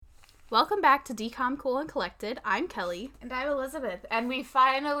Welcome back to Decom Cool and Collected. I'm Kelly. And I'm Elizabeth. And we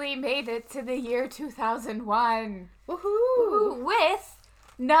finally made it to the year 2001. Woohoo! With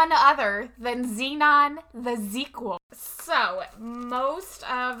none other than Xenon the Sequel. So, most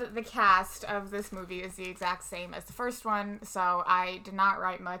of the cast of this movie is the exact same as the first one, so I did not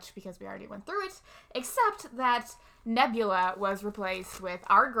write much because we already went through it, except that Nebula was replaced with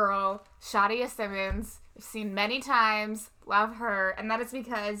our girl, Shadia Simmons. We've seen many times, love her, and that is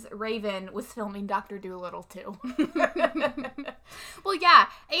because Raven was filming Dr. Dolittle too. Well, yeah,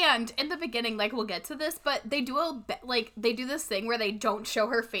 and in the beginning, we'll get to this, but they do they do this thing where they don't show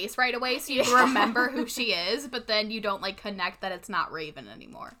her face right away, so you remember who she is, but then you don't, connect that it's not Raven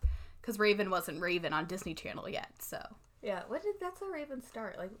anymore. Because Raven wasn't Raven on Disney Channel yet, so. Yeah, that's how Raven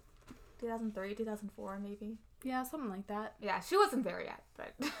start? 2003, 2004, maybe? Yeah, something like that. Yeah, she wasn't there yet,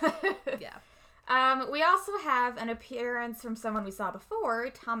 but... Yeah. We also have an appearance from someone we saw before,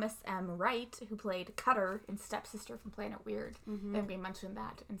 Thomas M. Wright, who played Cutter in Stepsister from Planet Weird. Mm-hmm. And we mentioned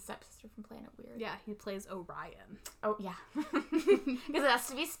that in Stepsister from Planet Weird. Yeah, he plays Orion. Oh, yeah. Because it has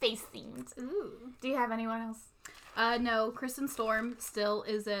to be space-themed. Ooh. Do you have anyone else? No, Kristen Storm still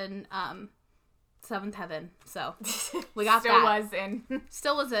is in Seventh Heaven, so we got Still that.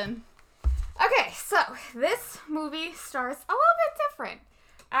 Still was in. Okay, so this movie starts a little bit different.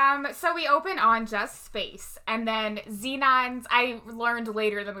 So we open on just space, and then Xenon's, I learned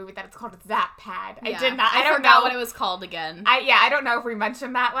later in the movie that it's called Zap Pad. Yeah, I don't forgot know what it was called again. I don't know if we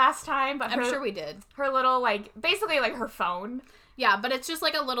mentioned that last time, but I'm sure we did. Her little, basically her phone. Yeah, but it's just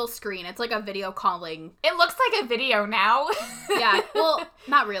a little screen. It's a video calling. It looks like a video now. Yeah, well,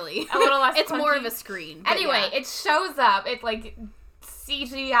 not really. A little less It's clunky. more of a screen. Anyway, yeah. It shows up. It,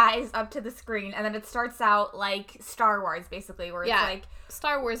 CGI's up to the screen, and then it starts out like Star Wars, basically, where it's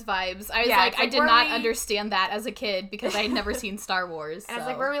Star Wars vibes. I was I did not understand that as a kid because I had never seen Star Wars. And it's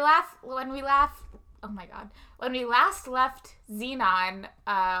when we last left Xenon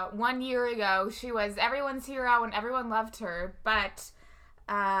 1 year ago, she was everyone's hero and everyone loved her, but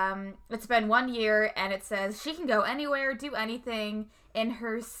it's been 1 year, and it says she can go anywhere, do anything in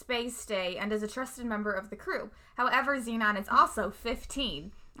her space day, and is a trusted member of the crew. However, Xenon is also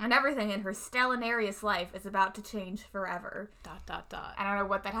 15, and everything in her Stellanarius life is about to change forever. ... I don't know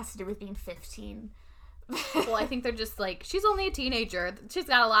what that has to do with being 15. Well, I think they're just she's only a teenager. She's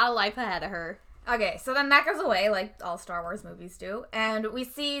got a lot of life ahead of her. Okay, so then that goes away, like all Star Wars movies do, and we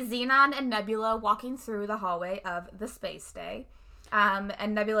see Xenon and Nebula walking through the hallway of the space day.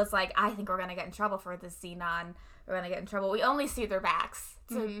 And Nebula's like, I think we're going to get in trouble for this, Xenon. We're going to get in trouble. We only see their backs.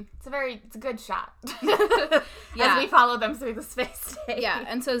 It's a good shot. As we follow them through the space day. Yeah,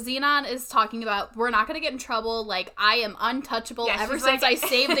 and so Xenon is talking about, we're not going to get in trouble. I am untouchable ever since I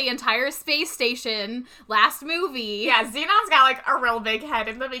saved the entire space station last movie. Yeah, Xenon's got, a real big head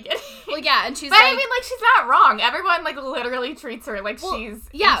in the beginning. Well, yeah, and she's but I mean, she's not wrong. Everyone, literally treats her like she's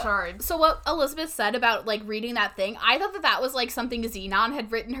in charge. So what Elizabeth said about, reading that thing, I thought that was, something Xenon had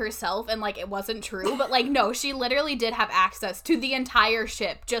written herself, and, it wasn't true. But, no, she literally did have access to the entire ship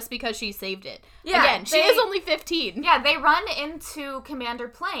just because she saved it. Yeah, again, she is only 15. Yeah, they run into Commander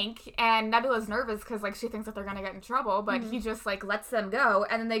Plank, and Nebula's nervous because, she thinks that they're going to get in trouble, but he just, lets them go,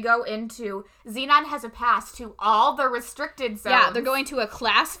 and then they go into... Xenon has a pass to all the restricted zones. Yeah, they're going to a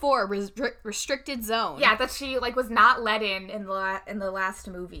Class 4 restricted zone. Yeah, that she, was not let in the last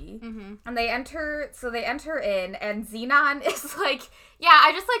movie. Mm-hmm. And they enter in, and Xenon is yeah,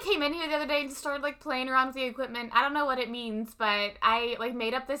 I just, came in here the other day and just started, playing around with the equipment. I don't know what it means, but I,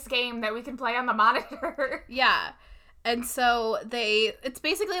 made up this game that we can play on the monitor. Yeah. And so it's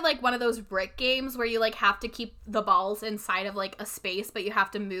basically one of those brick games where you have to keep the balls inside of a space, but you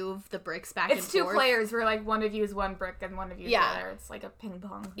have to move the bricks back and forth. It's two players where one of you is one brick and one of you is the other. It's a ping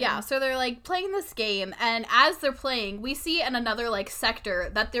pong thing. Yeah, so they're playing this game, and as they're playing, we see in another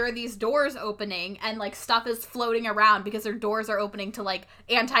sector that there are these doors opening, and stuff is floating around because their doors are opening to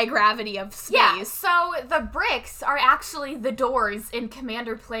anti-gravity of space. Yeah, so the bricks are actually the doors in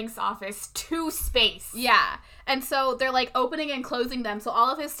Commander Plank's office to space. Yeah. And so they're opening and closing them. So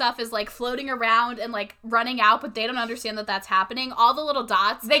all of his stuff is floating around and running out, but they don't understand that that's happening. All the little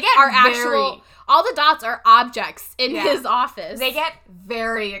dots all the dots are objects in his office. They get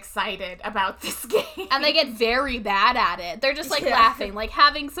very excited about this game. And they get very bad at it. They're just laughing,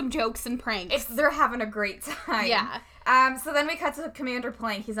 having some jokes and pranks. They're having a great time. Yeah. So then we cut to Commander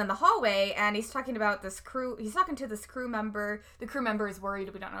Plank. He's in the hallway, and he's talking about this crew. He's talking to this crew member. The crew member is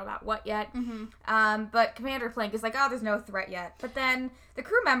worried. We don't know about what yet. Mm-hmm. But Commander Plank is oh, there's no threat yet. But then the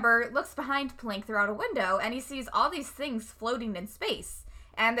crew member looks behind Plank through a window, and he sees all these things floating in space.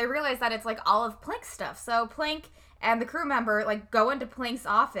 And they realize that it's all of Plank's stuff. So Plank and the crew member go into Plank's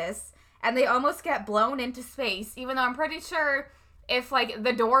office, and they almost get blown into space, even though I'm pretty sure if, like,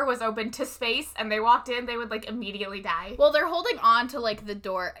 the door was open to space and they walked in, they would, like, immediately die. Well, they're holding on to, like, the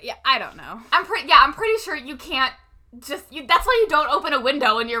door. Yeah, I don't know. I'm pretty sure you can't that's why you don't open a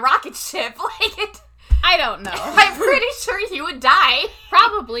window in your rocket ship. I don't know. I'm pretty sure you would die.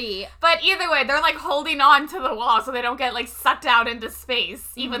 Probably. But either way, they're, like, holding on to the wall so they don't get, like, sucked out into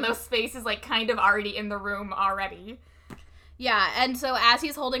space, even though space is, like, kind of already in the room already. Yeah, and so as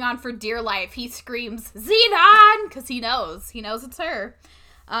he's holding on for dear life, he screams, Xenon! Because he knows it's her.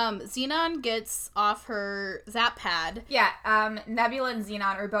 Xenon gets off her Zap pad. Yeah, Nebula and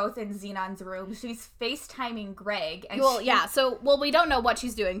Xenon are both in Xenon's room. She's FaceTiming Greg. And we don't know what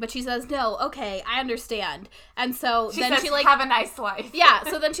she's doing, but she says, no, okay, I understand. And so she says, have a nice life. Yeah,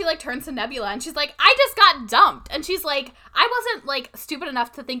 so then she, like, turns to Nebula, and she's like, I just got dumped. And she's like, I wasn't, like, stupid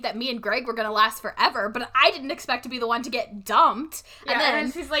enough to think that me and Greg were gonna last forever, but I didn't expect to be the one to get dumped. Yeah, and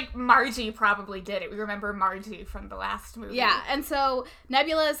then she's like, Margie probably did it. We remember Margie from the last movie. Yeah, and so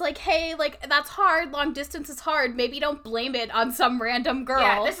Nebula is like, hey, like, that's hard, long distance is hard, maybe don't blame it on some random girl.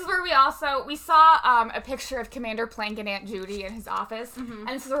 Yeah, this is where we saw a picture of Commander Plank and Aunt Judy in his office, and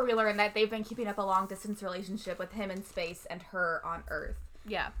this is where we learn that they've been keeping up a long distance relationship with him in space and her on Earth.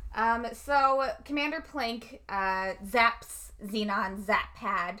 Yeah. So Commander Plank zaps Xenon's Zap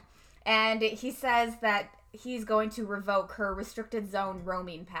pad, and he says that he's going to revoke her restricted zone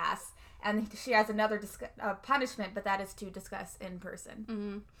roaming pass, and she has another punishment, but that is to discuss in person.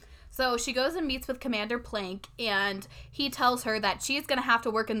 Mm-hmm. So she goes and meets with Commander Plank, and he tells her that she's going to have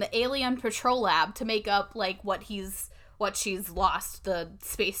to work in the alien patrol lab to make up, like, what she's lost, the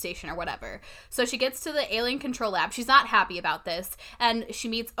space station or whatever. So she gets to the alien control lab. She's not happy about this, and she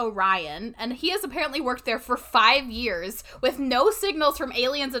meets Orion, and he has apparently worked there for 5 years with no signals from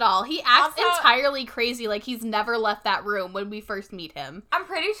aliens at all. He acts entirely crazy, like he's never left that room when we first meet him. I'm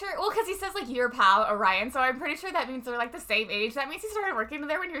pretty sure, well, because he says, like, your pal, Orion, so I'm pretty sure that means they're, like, the same age. That means he started working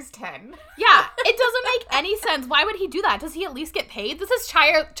there when he was 10. Yeah, it doesn't make any sense. Why would he do that? Does he at least get paid? This is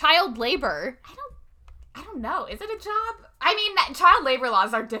child labor. I don't know. Is it a job? I mean, child labor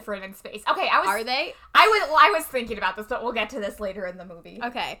laws are different in space. Okay, Are they? I was thinking about this, but we'll get to this later in the movie.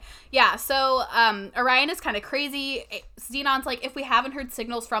 Okay. Yeah, so Orion is kind of crazy. Xenon's like, if we haven't heard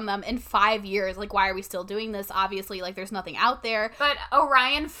signals from them in 5 years, like, why are we still doing this? Obviously, like, there's nothing out there. But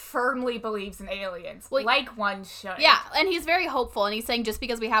Orion firmly believes in aliens, like one should. Yeah, and he's very hopeful, and he's saying just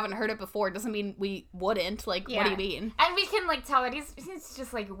because we haven't heard it before doesn't mean we wouldn't. Like, What do you mean? And we can, like, tell that he's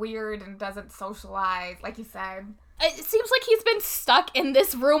just, like, weird and doesn't socialize, like you said. It seems like he's been stuck in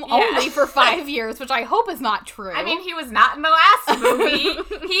this room only for 5 years, which I hope is not true. I mean, he was not in the last movie.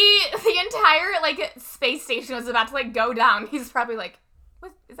 The entire, like, space station was about to, like, go down. He's probably like,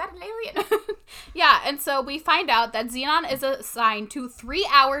 is that an alien? Yeah, and so we find out that Xenon is assigned to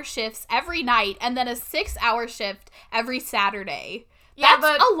 3-hour shifts every night and then a 6-hour shift every Saturday. Yeah,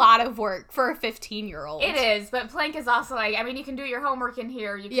 that's a lot of work for a 15-year-old. It is, but Plank is also like, I mean, you can do your homework in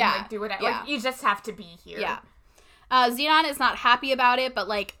here. You can, like, do whatever. Yeah. Like, you just have to be here. Yeah. Xenon is not happy about it, but,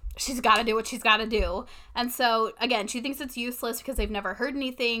 like, she's got to do what she's got to do. And so, again, she thinks it's useless because they've never heard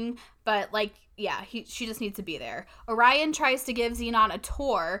anything, but, like, yeah, she just needs to be there. Orion tries to give Xenon a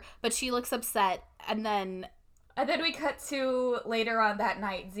tour, but she looks upset, and then we cut to later on that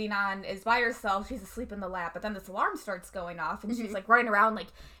night. Xenon is by herself. She's asleep in the lab, but then this alarm starts going off, and she's, like, running around, like,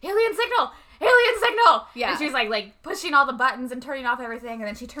 alien signal! Alien signal! Yeah. And she's, like, pushing all the buttons and turning off everything, and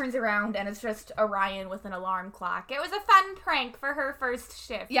then she turns around, and it's just Orion with an alarm clock. It was a fun prank for her first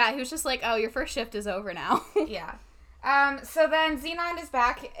shift. Yeah, he was just like, oh, your first shift is over now. Yeah. So then Xenon is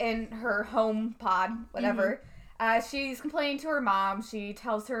back in her home pod, whatever. She's complaining to her mom. She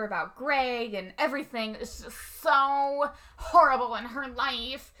tells her about Greg and everything is just so horrible in her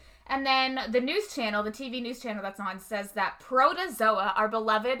life. And then the news channel, the TV news channel that's on, says that Protozoa, our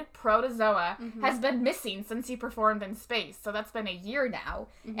beloved Protozoa, has been missing since he performed in space. So that's been a year now.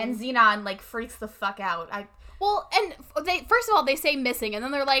 And Xenon, like, freaks the fuck out. Well, and first of all, they say missing, and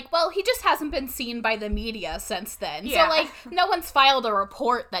then they're like, well, he just hasn't been seen by the media since then. Yeah. So, like, no one's filed a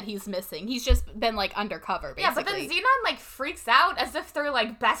report that he's missing. He's just been, like, undercover, basically. Yeah, but then Xenon, like, freaks out as if they're,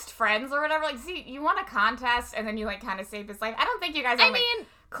 like, best friends or whatever. Like, see, you won a contest, and then you, like, kind of save his life. I don't think you guys are, like,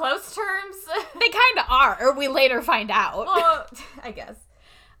 close terms. They kind of are, or we later find out. Well, I guess.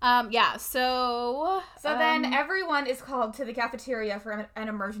 Yeah, so then everyone is called to the cafeteria for an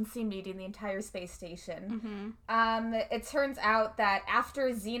emergency meeting, the entire space station. It turns out that after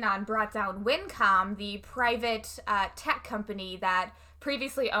Xenon brought down Wincom, the private tech company that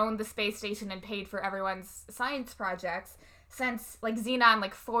previously owned the space station and paid for everyone's science projects, since, like, Xenon,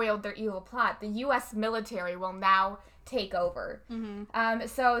 like, foiled their evil plot, the U.S. military will now take over.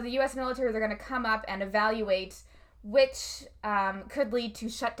 So the U.S. military, they're going to come up and evaluate which could lead to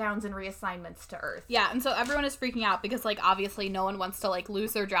shutdowns and reassignments to Earth. Yeah, and so everyone is freaking out because, like, obviously no one wants to, like,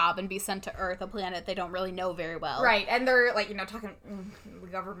 lose their job and be sent to Earth, a planet they don't really know very well. Right, and they're, like, you know, talking the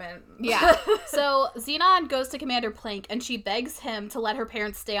government. Yeah. So Xenon goes to Commander Plank, and she begs him to let her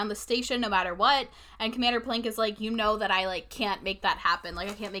parents stay on the station no matter what, and Commander Plank is like, you know that I, like, can't make that happen.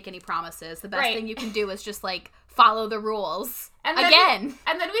 Like, I can't make any promises. The best thing you can do is just, like, follow the rules. And then,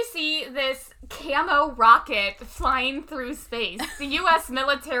 and then we see this camo rocket flying through space. The U.S.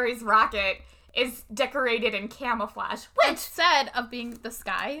 military's rocket is decorated in camouflage. Which, instead of being the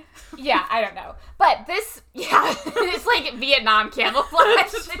sky. Yeah, I don't know. But this, it's like Vietnam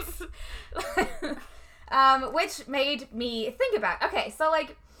camouflage. Which made me think about, okay, so,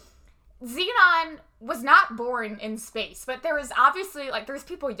 like, Xenon was not born in space, but there was obviously, like, there's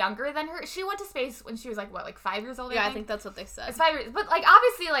people younger than her. She went to space when she was, like, what, like 5 years old? Yeah, I think that's what they said. It's 5 years. But, like,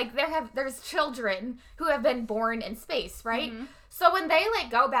 obviously, like, there's children who have been born in space, right? Mm-hmm. So when they,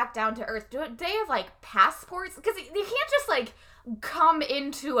 like, go back down to Earth, do they have, like, passports? Because you can't just, like, come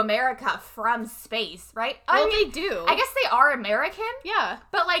into America from space, right? Well, they do. I guess they are American. Yeah.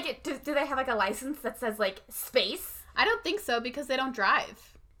 But, like, do they have, like, a license that says, like, space? I don't think so, because they don't drive.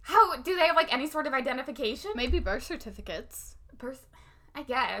 How, do they have, like, any sort of identification? Maybe birth certificates. I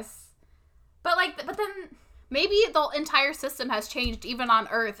guess. But, like, but then... Maybe the entire system has changed even on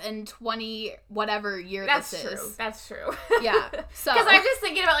Earth in 20 whatever year this is. That's true. Yeah. So. Because I'm just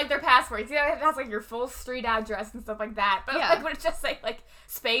thinking about, like, their passports. You know, it has, like, your full street address and stuff like that. But, like, would it just say, like,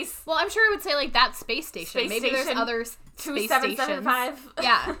 space? Well, I'm sure it would say, like, that space station. Maybe there's other space stations. 2775.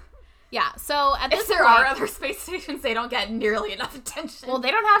 Yeah. Yeah, so at this point... If there are other space stations, they don't get nearly enough attention. Well,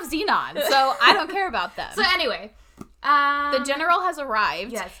 they don't have Xenon, so I don't care about them. So anyway... the general has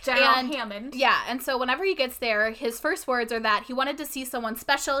arrived. Yes, General Hammond. Yeah, and so whenever he gets there, his first words are that he wanted to see someone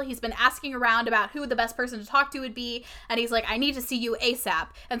special. He's been asking around about who the best person to talk to would be, and he's like, I need to see you ASAP.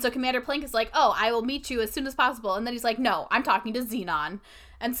 And so Commander Plank is like, oh, I will meet you as soon as possible. And then he's like, no, I'm talking to Xenon.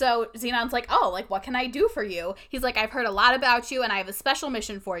 And so Xenon's like, oh, like, what can I do for you? He's like, I've heard a lot about you, and I have a special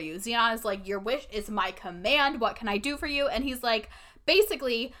mission for you. Xenon is like, your wish is my command. What can I do for you? And he's like,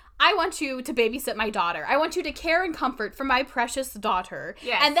 basically, I want you to babysit my daughter. I want you to care and comfort for my precious daughter.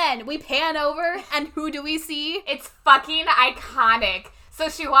 Yes. And then we pan over, and who do we see? It's fucking iconic. So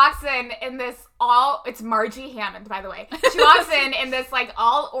she walks in this it's Margie Hammond, by the way. She walks in this, like,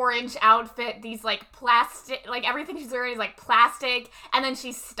 all orange outfit, these, like, plastic, like, everything she's wearing is, like, plastic, and then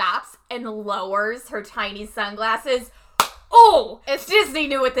she stops and lowers her tiny sunglasses. Oh! Disney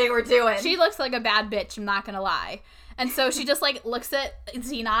knew what they were doing. She looks like a bad bitch, I'm not gonna lie. And so she just, like, looks at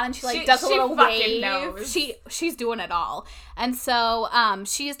Xenon and she like, does a little wave. Knows. She's doing it all. And so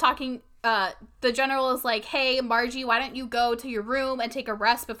she is talking... the general is like, hey, Margie, why don't you go to your room and take a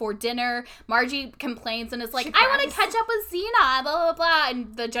rest before dinner? Margie complains and is like, I want to catch up with Xenon, blah, blah, blah.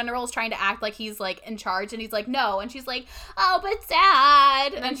 And the general's trying to act like he's, like, in charge. And he's like, no. And she's like, oh, but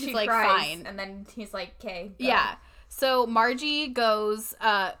Dad. And she's like, cries, fine. And then he's like, okay. Yeah. So Margie goes,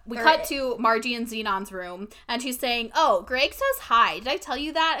 we cut to Margie in Xenon's room, and she's saying, oh, Greg says hi. Did I tell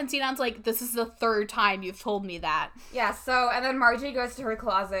you that? And Xenon's like, this is the third time you've told me that. Yeah, so, and then Margie goes to her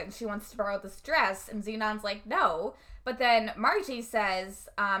closet, and she wants to borrow this dress, and Xenon's like, no. But then Margie says,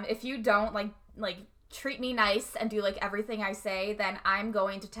 if you don't, like, treat me nice and do, like, everything I say, then I'm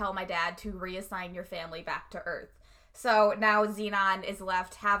going to tell my dad to reassign your family back to Earth. So now Xenon is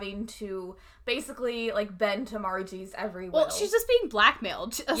left having to basically, like, bend to Margie's every will. Well, she's just being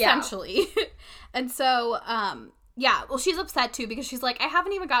blackmailed, essentially. Yeah. And so, yeah, well, she's upset, too, because she's like, I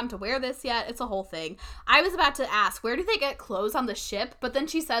haven't even gotten to wear this yet. It's a whole thing. I was about to ask, where do they get clothes on the ship? But then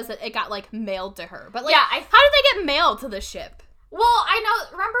she says that it got, like, mailed to her. But, like, how did they get mailed to the ship? Well, I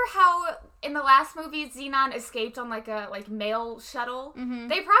know, remember how in the last movie Xenon escaped on, like, a, like, mail shuttle? Mm-hmm.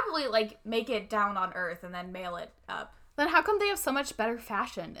 They probably, like, make it down on Earth and then mail it up. Then how come they have so much better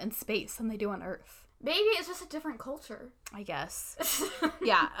fashion in space than they do on Earth? Maybe it's just a different culture. I guess.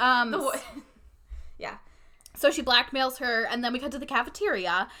 Yeah. Yeah. So she blackmails her, and then we cut to the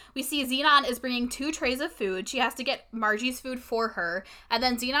cafeteria. We see Xenon is bringing 2 trays of food. She has to get Margie's food for her. And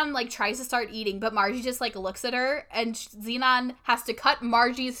then Xenon, like, tries to start eating, but Margie just, like, looks at her, and Xenon has to cut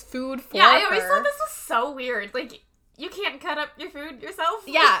Margie's food for her. Yeah, I always thought this was so weird. Like, you can't cut up your food yourself?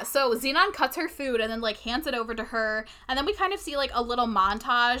 Yeah, so Xenon cuts her food and then, like, hands it over to her. And then we kind of see, like, a little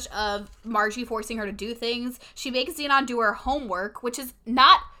montage of Margie forcing her to do things. She makes Xenon do her homework, which is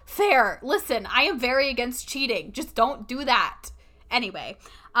not fair. Listen, I am very against cheating. Just don't do that. Anyway,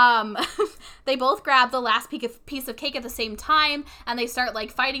 they both grab the last piece of cake at the same time, and they start,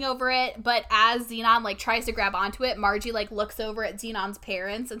 like, fighting over it, but as Xenon, like, tries to grab onto it, Margie, like, looks over at Xenon's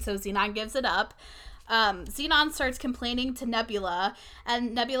parents, and so Xenon gives it up. Xenon starts complaining to Nebula,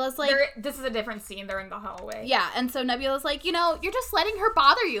 and Nebula's like... This is a different scene. They're in the hallway. Yeah, and so Nebula's like, you know, you're just letting her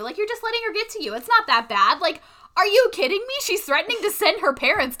bother you. Like, you're just letting her get to you. It's not that bad. Like... Are you kidding me? She's threatening to send her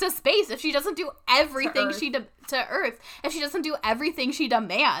parents to space if she doesn't do everything to Earth. If she doesn't do everything she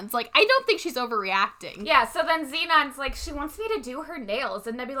demands. Like, I don't think she's overreacting. Yeah, so then Xenon's like, she wants me to do her nails.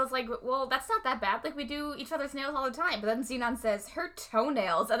 And Nebula's like, well, that's not that bad. Like, we do each other's nails all the time. But then Xenon says, her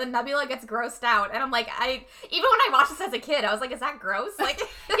toenails. And then Nebula gets grossed out. And I'm like, even when I watched this as a kid, I was like, is that gross? Like,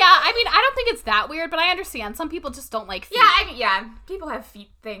 yeah, I mean, I don't think it's that weird, but I understand. Some people just don't like feet. Yeah, people have feet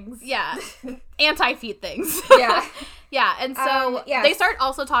things. Yeah. Anti-feet things. Yeah. Yeah, and so they start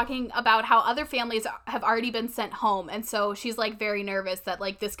also talking about how other families have already been sent home, and so she's, like, very nervous that,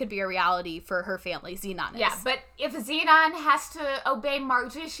 like, this could be a reality for her family, Xenon is. Yeah, but if Xenon has to obey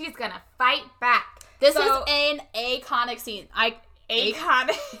Margie, she's gonna fight back. This is an iconic scene.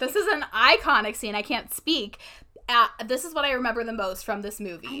 This is an iconic scene. I can't speak. This is what I remember the most from this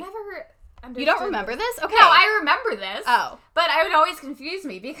movie. I never... You don't remember this? Okay. No, I remember this. Oh. But it would always confuse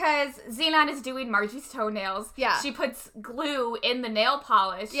me because Xenon is doing Margie's toenails. Yeah. She puts glue in the nail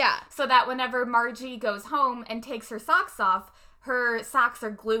polish. Yeah. So that whenever Margie goes home and takes her socks off, her socks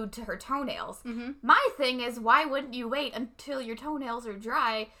are glued to her toenails. Mm-hmm. My thing is, why wouldn't you wait until your toenails are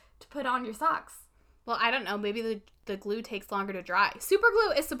dry to put on your socks? Well, I don't know. Maybe the glue takes longer to dry. Super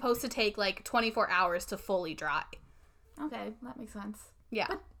glue is supposed to take, like, 24 hours to fully dry. Okay, that makes sense. Yeah.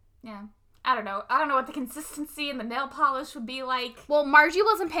 But, yeah. I don't know. I don't know what the consistency in the nail polish would be like. Well, Margie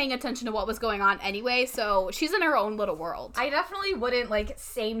wasn't paying attention to what was going on anyway, so she's in her own little world. I definitely wouldn't, like,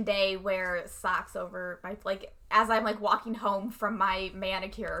 same day wear socks over my, like, as I'm, like, walking home from my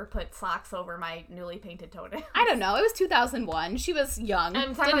manicure, put socks over my newly painted toenails. I don't know. It was 2001. She was young.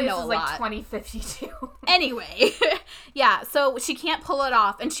 I'm didn't know a lot. Like 2052. Anyway, yeah, so she can't pull it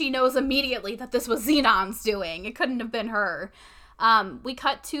off, and she knows immediately that this was Xenon's doing. It couldn't have been her. We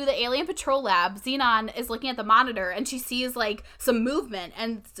cut to the Alien Patrol Lab. Xenon is looking at the monitor, and she sees, like, some movement,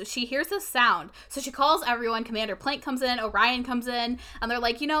 and so she hears this sound. So she calls everyone. Commander Plank comes in, Orion comes in, and they're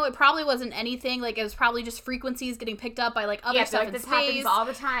like, you know, it probably wasn't anything. Like, it was probably just frequencies getting picked up by, like, other stuff in this space. Happens all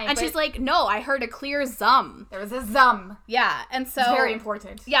the time. And she's like, no, I heard a clear zum. There was a zum. Yeah, and so... It's very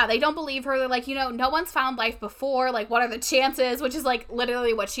important. Yeah, they don't believe her. They're like, you know, no one's found life before. Like, what are the chances? Which is, like,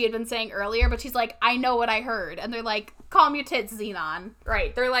 literally what she had been saying earlier. But she's like, I know what I heard. And they're like, calm your tits, Xenon.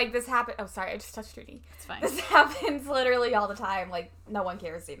 Right. They're like, this happened. Oh, sorry. I just touched your knee. It's fine. This happens literally all the time. Like, no one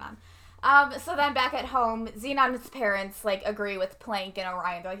cares, Xenon. So then back at home, Xenon's parents, like, agree with Plank and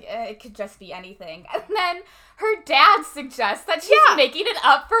Orion. They're like, it could just be anything. And then her dad suggests that she's making it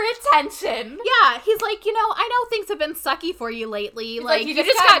up for attention. Yeah, he's like, you know, I know things have been sucky for you lately. He's like you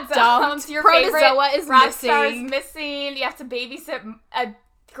just got dumped. Your Protozoa is rock star is missing. missing. You have to babysit a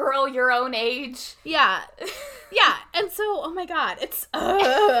girl your own age. Yeah. Yeah, and so, oh my god, it's,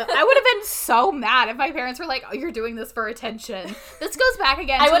 I would have been so mad if my parents were like, oh, you're doing this for attention. This goes back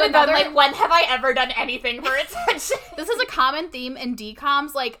again to I would have another... been like, when have I ever done anything for attention? This is a common theme in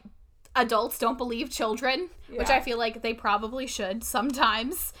DCOMs, like, adults don't believe children, which I feel like they probably should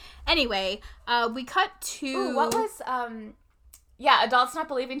sometimes. Anyway, we cut to... Ooh, what was, adults not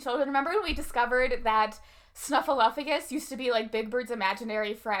believing children. Remember when we discovered that Snuffleupagus used to be, like, Big Bird's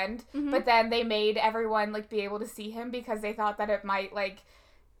imaginary friend, but then they made everyone, like, be able to see him because they thought that it might, like,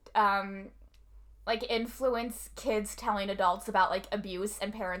 influence kids telling adults about, like, abuse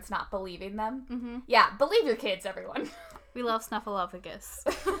and parents not believing them. Mm-hmm. Yeah, believe your kids, everyone. We love Snuffleupagus.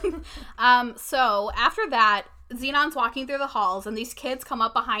 So, after that, Xenon's walking through the halls, and these kids come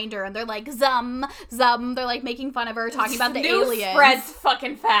up behind her, and they're like, zum, zum. They're, like, making fun of her, talking about the aliens. Spreads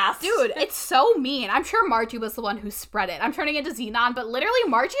fucking fast. Dude, it's so mean. I'm sure Margie was the one who spread it. I'm turning into Xenon, but literally,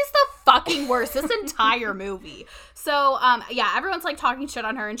 Margie's the fucking worst this entire movie. So, everyone's, like, talking shit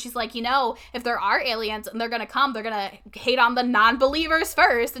on her, and she's like, you know, if there are aliens and they're gonna come, they're gonna hate on the non-believers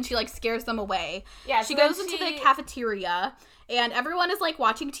first, and she, like, scares them away. Yeah, she goes into the cafeteria, and everyone is, like,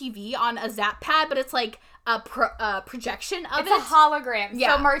 watching TV on a Zap pad, but it's, like, a projection of It's a hologram.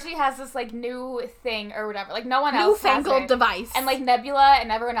 Yeah. So Margie has this, like, new thing or whatever. Like, no one else has it. Newfangled device. And, like, Nebula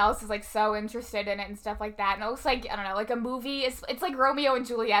and everyone else is, like, so interested in it and stuff like that. And it looks like, I don't know, like a movie. It's like Romeo and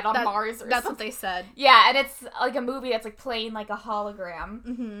Juliet on Mars or something. That's what they said. Yeah, and it's, like, a movie that's, like, playing, like, a hologram.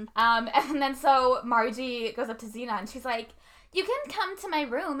 Mm-hmm. And then so Margie goes up to Xenon and she's like, you can come to my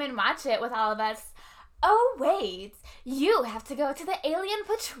room and watch it with all of us. oh wait, you have to go to the Alien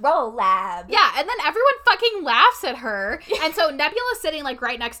Patrol Lab. Yeah, and then everyone fucking laughs at her. And so Nebula's sitting, like,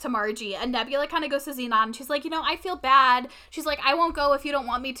 right next to Margie, and Nebula kind of goes to Xenon, and she's like, I feel bad. She's like, I won't go if you don't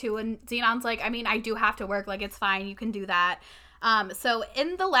want me to. And Xenon's like, I mean, I do have to work. Like, it's fine. You can do that. So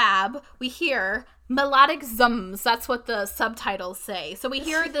in the lab, we hear melodic zums. That's what the subtitles say. So we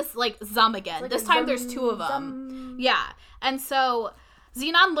hear this, like, zum again. Like this time there's two of them. Zum. Yeah. And so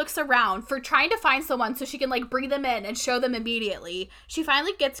Xenon looks around for trying to find someone so she can, like, bring them in and show them immediately. She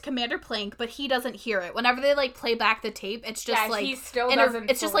finally gets Commander Plank, but he doesn't hear it. Whenever they, like, play back the tape, it's just, like, he still doesn't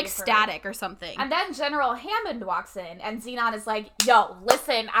it's just, like, static or something. And then General Hammond walks in, and Xenon is like, yo,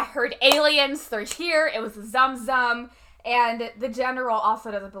 listen, I heard aliens. They're here. It was a zum-zum. And the General also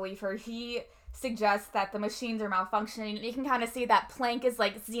doesn't believe her. He suggests that the machines are malfunctioning, and you can kind of see that Plank is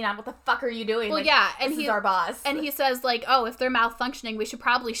like, Xenon, what the fuck are you doing? Well, like, yeah, and he's our boss. And he says, like, oh, if they're malfunctioning, we should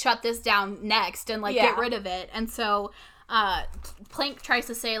probably shut this down next and, like, get rid of it. And so Plank tries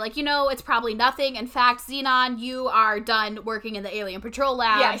to say, like, it's probably nothing. In fact, Xenon, you are done working in the Alien Patrol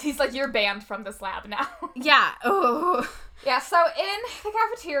Lab. Yeah, he's like, you're banned from this lab now. Yeah. Oh. Yeah, so in the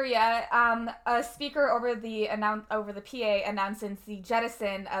cafeteria, a speaker over the PA announces the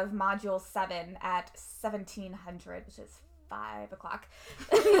jettison of Module 7 at 1700, which is 5 o'clock.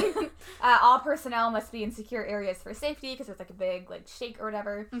 All personnel must be in secure areas for safety because there's, like, a big, like, shake or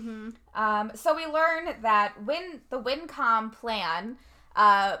whatever. Mm-hmm. So we learn that the Wincom plan,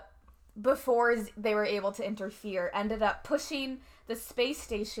 before they were able to interfere, ended up pushing the space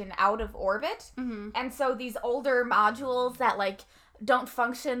station out of orbit. Mm-hmm. And so these older modules that, like, don't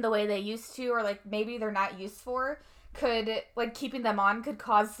function the way they used to, or, like, maybe they're not used for, could, like, keeping them on could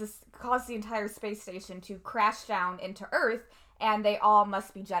cause the entire space station to crash down into Earth, and they all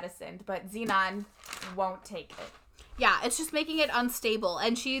must be jettisoned. But Xenon won't take it. Yeah, it's just making it unstable,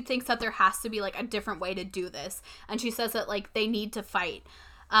 and she thinks that there has to be, like, a different way to do this. And she says that, like, they need to fight.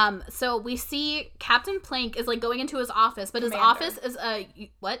 So we see Captain Plank is, like, going into his office, but his office is a...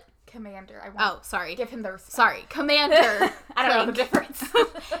 What? Commander. Sorry. Give him the respect. Sorry. Commander. I don't know the difference.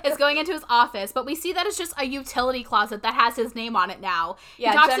 Is going into his office, but we see that it's just a utility closet that has his name on it now.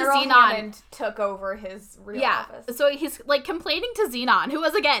 Yeah, General Hammond took over his real office. So he's, like, complaining to Xenon, who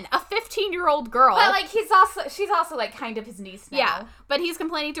is, again, a 15-year-old girl. But, like, she's also, like, kind of his niece now. Yeah, but he's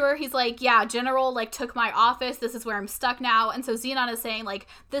complaining to her. He's like, yeah, General, like, took my office. This is where I'm stuck now. And so Xenon is saying, like,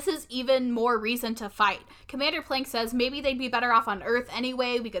 this is even more reason to fight. Commander Plank says maybe they'd be better off on Earth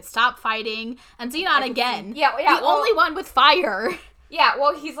anyway. We could stop fighting. And Xenon again. Only one with fire. Yeah,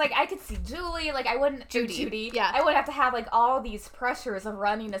 well, he's like, I could see Julie, like, I wouldn't... Judy. Yeah. I wouldn't have to have, like, all these pressures of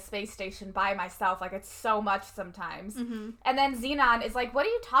running a space station by myself. Like, it's so much sometimes. Mm-hmm. And then Xenon is like, what are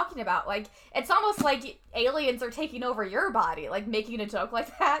you talking about? Like, it's almost like aliens are taking over your body, like, making a joke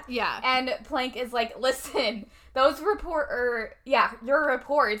like that. Yeah. And Plank is like, listen, those your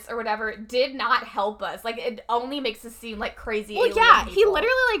reports or whatever did not help us. Like, it only makes us seem like crazy alien people. He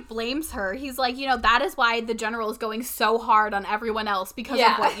literally, like, blames her. He's like, that is why the General is going so hard on everyone else because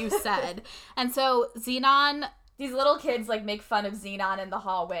of what you said. And so Xenon... These little kids, like, make fun of Xenon in the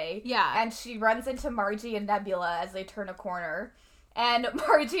hallway. Yeah. And she runs into Margie and Nebula as they turn a corner. And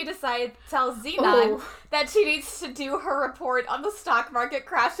Margie tells Xenon that she needs to do her report on the stock market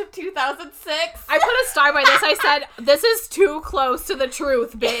crash of 2006. I put a star by this. I said, this is too close to the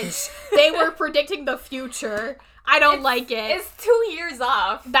truth, bitch. They were predicting the future. I don't like it. It's 2 years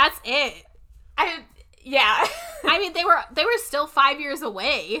off. That's it. Yeah. I mean, they were still 5 years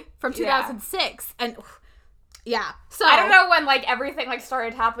away from 2006. And... Yeah. So I don't know when, like, everything, like,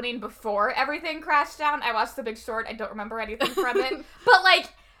 started happening before everything crashed down. I watched The Big Short. I don't remember anything from it. But, like,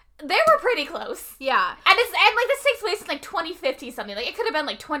 they were pretty close. Yeah. And like, this takes place in, like, 2050 something. Like, it could have been,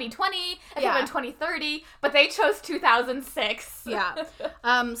 like, 2020. It could have been 2030. But they chose 2006. Yeah.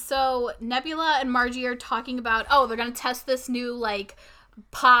 So Nebula and Margie are talking about, they're going to test this new, like,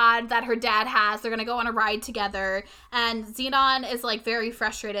 pod that her dad has. They're gonna go on a ride together, and Xenon is, like, very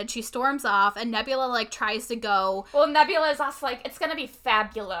frustrated. She storms off, and Nebula, like, tries to go. Well, Nebula is also like, it's gonna be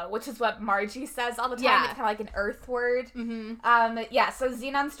fabulo, which is what Margie says all the time. Yeah. It's kind of like an Earth word. Mm-hmm. So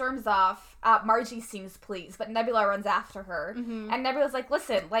Xenon storms off. Margie seems pleased, but Nebula runs after her, and Nebula's like,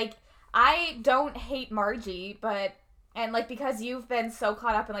 listen, like, I don't hate Margie, but and, like, because you've been so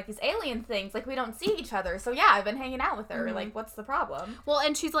caught up in, like, these alien things, like, we don't see each other. So, yeah, I've been hanging out with her. Mm-hmm. Like, what's the problem? Well,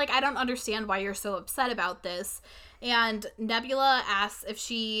 and she's like, I don't understand why you're so upset about this. And Nebula asks if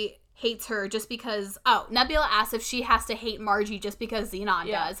she hates her just because... Nebula asks if she has to hate Margie just because Xenon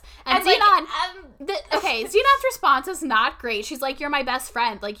does. And Xenon... Xenon's response is not great. She's like, you're my best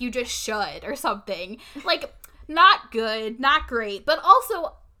friend. Like, you just should, or something. Like, not good, not great. But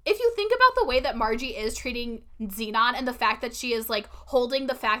also... if you think about the way that Margie is treating Xenon and the fact that she is, like, holding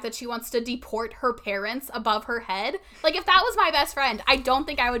the fact that she wants to deport her parents above her head, like, if that was my best friend, I don't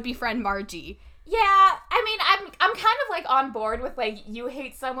think I would befriend Margie. Yeah, I mean, I'm kind of, like, on board with, like, you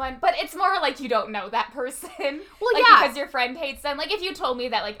hate someone, but it's more like you don't know that person. Well, like, yeah. because your friend hates them. Like, if you told me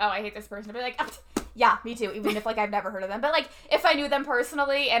that, like, oh, I hate this person, I'd be like, oh, yeah, me too, even if, like, I've never heard of them. But, like, if I knew them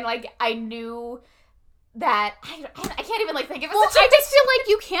personally and, like, I knew that, I can't even, like, think of it. Well, I just feel like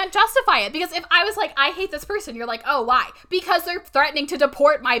you can't justify it, because if I was like, I hate this person, you're like, oh, why? Because they're threatening to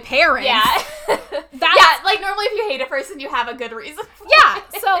deport my parents. Yeah. Yeah, like, normally if you hate a person, you have a good reason for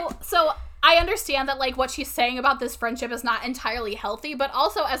it. So I understand that, like, what she's saying about this friendship is not entirely healthy, but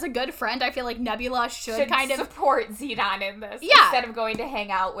also as a good friend, I feel like Nebula should kind of support Xenon in this. Yeah. Instead of going to hang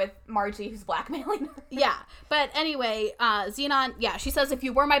out with Margie, who's blackmailing her. Yeah. But anyway, Xenon, yeah, she says if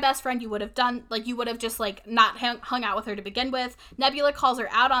you were my best friend, you would have just, like, not hung out with her to begin with. Nebula calls her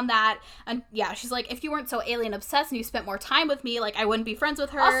out on that. And yeah, she's like, if you weren't so alien obsessed and you spent more time with me, like, I wouldn't be friends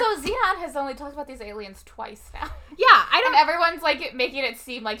with her. Also, Xenon has only talked about these aliens twice now. Yeah, And everyone's, like, making it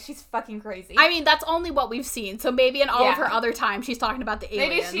seem like she's fucking crazy. I mean, that's only what we've seen. So maybe in all of her other times, she's talking about the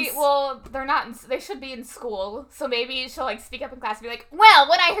aliens. Maybe they're not, they should be in school. So maybe she'll, like, speak up in class and be like, well,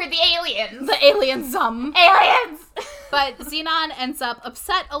 when I heard the aliens. The aliens, Aliens! But Xenon ends up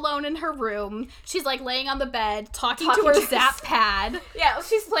upset alone in her room. She's, like, laying on the bed, talking to her Zap pad. Yeah,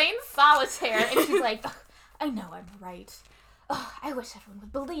 she's playing solitaire, and she's like, I know I'm right. Oh, I wish everyone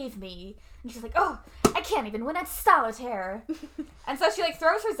would believe me. And she's like, oh, I can't even win at solitaire. And so she, like,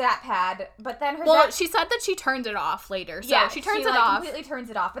 throws her Zap pad, but then she said that she turned it off later. So she turns it like, off. Completely turns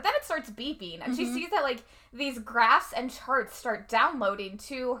it off. But then it starts beeping, and she sees that, like, these graphs and charts start downloading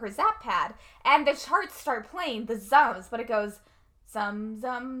to her Zap pad, and the charts start playing the zums, but it goes zum,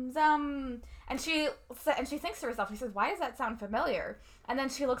 zum, zum. And she thinks to herself, she says, why does that sound familiar? And then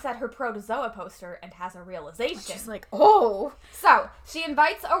she looks at her Protozoa poster and has a realization. She's like, oh. So, she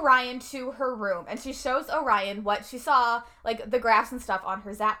invites Orion to her room, and she shows Orion what she saw, like, the graphs and stuff on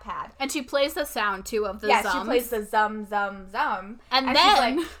her Zap pad. And she plays the sound, too, of the zums. Yeah, she plays the zum, zum, zum. And then... she's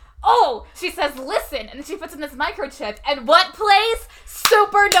like, oh! She says, listen! And she puts in this microchip, and what plays?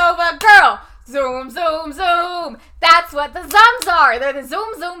 Supernova Girl! Zoom, zoom, zoom! That's what the zums are! They're the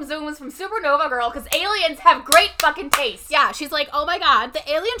zoom, zoom, zooms from Supernova Girl, because aliens have great fucking taste! Yeah, she's like, oh my god, the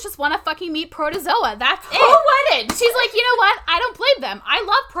aliens just want to fucking meet Protozoa. That's it! Who wouldn't? She's like, you know what? I don't blame them. I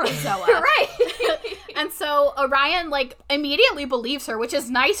love Protozoa. Right! And so Orion, like, immediately believes her, which is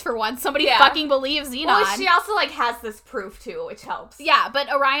nice for once. Somebody fucking believes Xenon. Well, she also, like, has this proof, too, which helps. Yeah,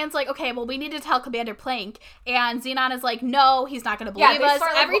 but Orion's like, okay, well, we need to tell Commander Planck. And Xenon is like, no, he's not going to believe us.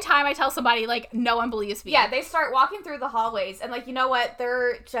 Start, like, every time I tell somebody, like, no one believes me. Yeah, they start walking through the hallways, and, like, you know what?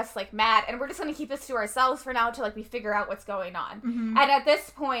 They're just, like, mad, and we're just going to keep this to ourselves for now until, like, we figure out what's going on. Mm-hmm. And at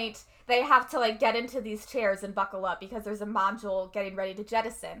this point, they have to, like, get into these chairs and buckle up because there's a module getting ready to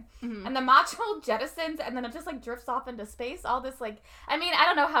jettison. Mm-hmm. And the module jettisons, and then it just, like, drifts off into space. All this, like, I mean, I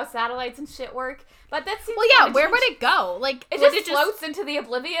don't know how satellites and shit work, but that seems... Well, yeah, where would it go? Like, it just floats into the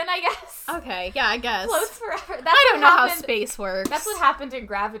oblivion, I guess. Okay, yeah, I guess. Floats forever. I don't know how space works. That's what happened in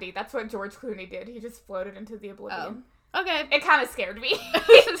Gravity. That's what George Clooney did. He just floated into the oblivion. Oh. Okay. It kind of scared me.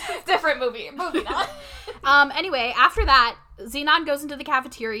 Different movie. Moving on. Anyway, after that, Xenon goes into the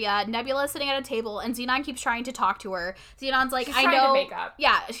cafeteria. Nebula is sitting at a table, and Xenon keeps trying to talk to her. Xenon's like, she's I trying know. To make up.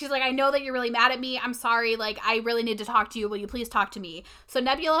 Yeah, she's like, I know that you're really mad at me. I'm sorry. Like, I really need to talk to you. Will you please talk to me? So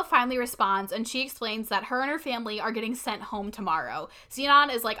Nebula finally responds, and she explains that her and her family are getting sent home tomorrow.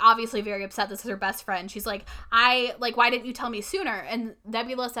 Xenon is, like, obviously very upset. This is her best friend. She's like, why didn't you tell me sooner? And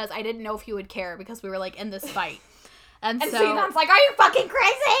Nebula says, I didn't know if you would care because we were, like, in this fight. And so Xenon's like, are you fucking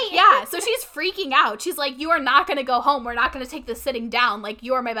crazy? Yeah, so she's freaking out. She's like, you are not going to go home. We're not going to take this sitting down. Like,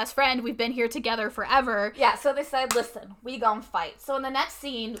 you are my best friend. We've been here together forever. Yeah, so they said, listen, we gon' fight. So in the next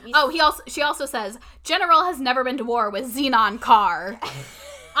scene... she also says, General has never been to war with Xenon Carr.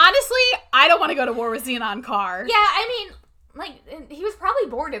 Honestly, I don't want to go to war with Xenon Carr. Yeah, I mean... Like, he was probably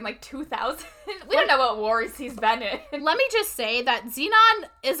born in, like, 2000. We don't know what wars he's been in. Let me just say that Xenon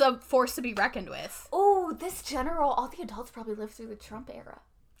is a force to be reckoned with. Oh, this general, all the adults probably lived through the Trump era.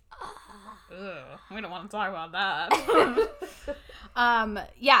 Ugh, we don't want to talk about that.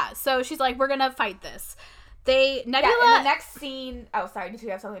 Yeah, so she's like, we're gonna fight this. Nebula... Yeah, in the next scene... Oh, sorry, did you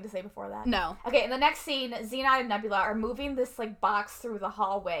have something to say before that? No. Okay, in the next scene, Xenon and Nebula are moving this, like, box through the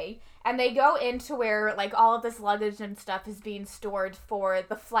hallway, and they go into where, like, all of this luggage and stuff is being stored for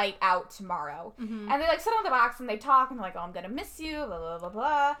the flight out tomorrow. Mm-hmm. And they, like, sit on the box and they talk, and they're like, oh, I'm gonna miss you, blah, blah, blah,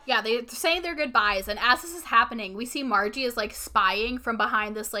 blah. Yeah, they're saying their goodbyes, and as this is happening, we see Margie is, like, spying from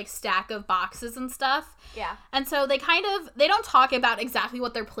behind this, like, stack of boxes and stuff. Yeah. And so they don't talk about exactly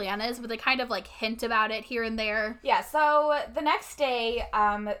what their plan is, but they kind of, like, hint about it here and there. Yeah, so the next day,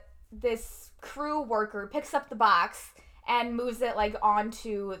 this crew worker picks up the box and moves it, like,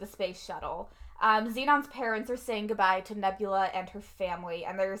 onto the space shuttle. Xenon's parents are saying goodbye to Nebula and her family,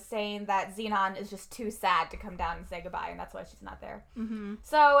 and they're saying that Xenon is just too sad to come down and say goodbye, and that's why she's not there. Mm-hmm.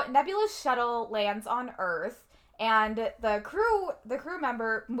 So Nebula's shuttle lands on Earth, and the crew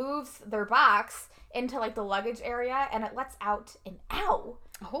member moves their box into, like, the luggage area, and it lets out an owl.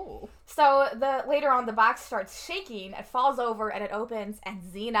 Oh. So later on, the box starts shaking, it falls over, and it opens, and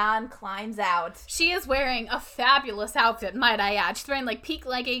Xenon climbs out. She is wearing a fabulous outfit, might I add. She's wearing, like, peak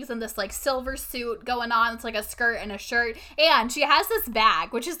leggings and this, like, silver suit going on. It's, like, a skirt and a shirt. And she has this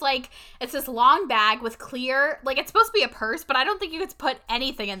bag, which is, like, it's this long bag with clear, like, it's supposed to be a purse, but I don't think you could put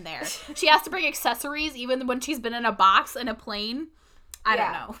anything in there. She has to bring accessories even when she's been in a box in a plane. I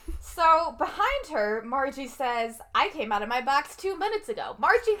don't know. So, behind her, Margie says, I came out of my box 2 minutes ago.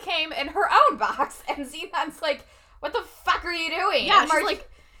 Margie came in her own box, and Xenon's like, what the fuck are you doing? Yeah, and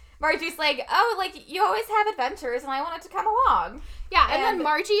Margie's like, oh, like, you always have adventures, and I wanted to come along. Yeah, and then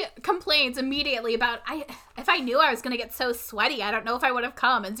Margie complains immediately about, if I knew I was going to get so sweaty, I don't know if I would have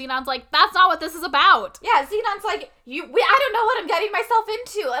come. And Xenon's like, that's not what this is about. Yeah, Xenon's like, I don't know what I'm getting myself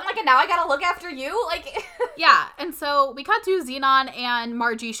into. And, like, and now I gotta look after you? Like... Yeah, and so we cut to Xenon and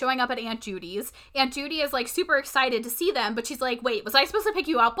Margie showing up at Aunt Judy's. Aunt Judy is, like, super excited to see them, but she's like, wait, was I supposed to pick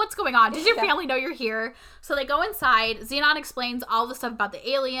you up? What's going on? Does your family know you're here? So they go inside. Xenon explains all the stuff about the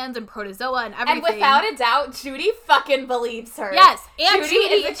aliens and protozoa and everything. And without a doubt, Judy fucking believes her. Yes, Aunt Judy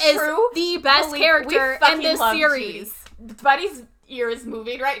is the best character in this series. Judy. Buddy's ear is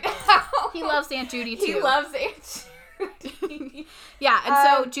moving right now. He loves Aunt Judy, too. He loves Aunt Judy. Yeah, and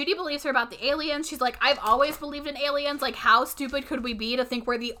so Judy believes her about the aliens. She's like, I've always believed in aliens. Like, how stupid could we be to think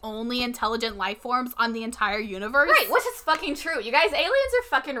we're the only intelligent life forms on the entire universe? Right, which is fucking true. You guys, aliens are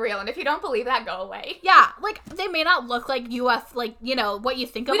fucking real, and if you don't believe that, go away. Yeah, like, they may not look like like, you know, what you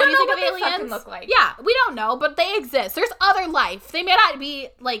think of when you think of aliens. We don't know what they fucking look like. Yeah, we don't know, but they exist. There's other life. They may not be,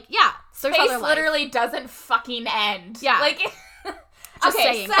 like, yeah, there's Space other life. literally doesn't fucking end. Yeah. Like... Just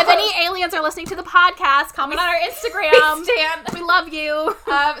saying. So, if any aliens are listening to the podcast, comment on our Instagram. We love you.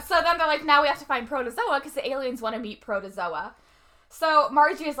 So then they're like, now we have to find Protozoa because the aliens want to meet Protozoa. So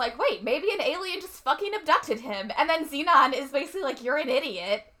Margie is like, wait, maybe an alien just fucking abducted him. And then Xenon is basically like, you're an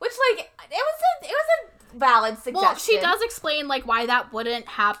idiot. Which, like, it was a valid suggestion. Well, she does explain, like, why that wouldn't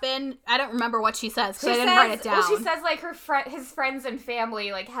happen. I don't remember what she says, because I didn't write it down. Well, she says, like, his friends and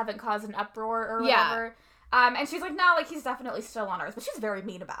family, like, haven't caused an uproar or whatever. Yeah. And she's like, no, like, he's definitely still on Earth, but she's very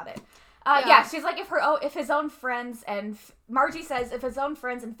mean about it. Yeah, she's like, if his own friends and... Margie says, if his own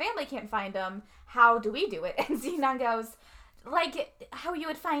friends and family can't find him, how do we do it? And Xenon goes, like, how you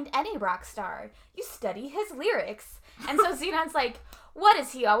would find any rock star. You study his lyrics. And so Xenon's like, what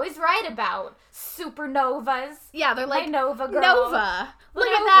does he always write about? Supernovas. Yeah, they're like, Nova girl. Nova. Look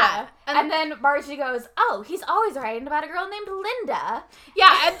at that. And then Margie goes, oh, he's always writing about a girl named Linda.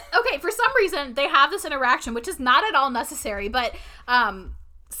 Yeah, and okay, for some reason, they have this interaction, which is not at all necessary, but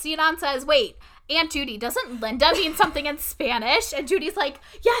Xenon says, wait, Aunt Judy, doesn't Linda mean something in Spanish? And Judy's like,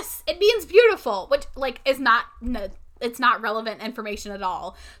 yes, it means beautiful, which, like, is not... it's not relevant information at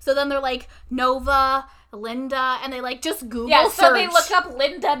all. So then they're like, Nova, Linda, and they, like, just Google search. So they look up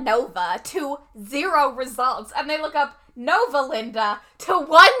Linda Nova to 0 results, and they look up Nova Linda to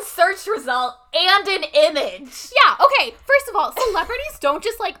 1 search result and an image. Yeah, okay, first of all, celebrities don't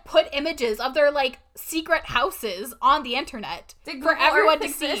just, like, put images of their, like, secret houses on the internet for everyone to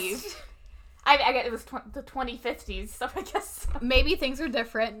see. I guess it was the 2050s, so I guess... Maybe things are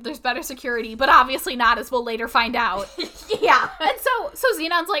different. There's better security, but obviously not, as we'll later find out. Yeah. And so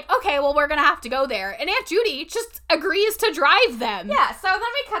Xenon's like, okay, well, we're gonna have to go there. And Aunt Judy just agrees to drive them. Yeah, so then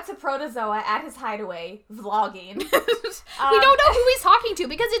we cut to Protozoa at his hideaway, vlogging. We don't know who he's talking to,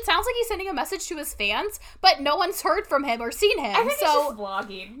 because it sounds like he's sending a message to his fans, but no one's heard from him or seen him. I think he's just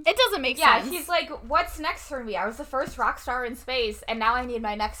vlogging. It doesn't make sense. Yeah, he's like, what's next for me? I was the first rock star in space, and now I need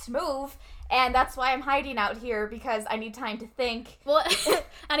my next move. And that's why I'm hiding out here, because I need time to think. Well,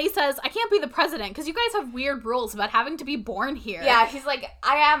 and he says, I can't be the president, because you guys have weird rules about having to be born here. Yeah, he's like,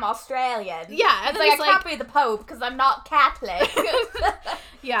 I am Australian. Yeah, and then he's like, I can't be the Pope, because I'm not Catholic.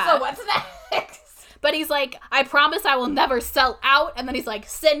 Yeah. So what's next? But he's like, I promise I will never sell out. And then he's like,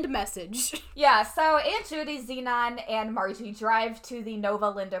 send message. Yeah, so Aunt Judy, Xenon, and Margie drive to the Nova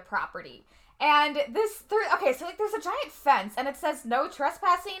Linda property. And there's a giant fence, and it says no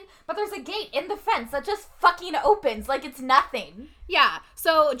trespassing, but there's a gate in the fence that just fucking opens like it's nothing. Yeah,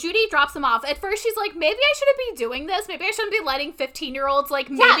 so Judy drops them off. At first, she's like, maybe I shouldn't be doing this. Maybe I shouldn't be letting 15-year-olds, like,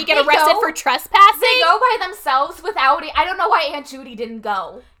 maybe get arrested for trespassing. They go by themselves without it. I don't know why Aunt Judy didn't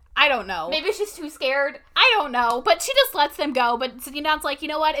go. I don't know. Maybe she's too scared. I don't know, but she just lets them go. But Xenon's like, you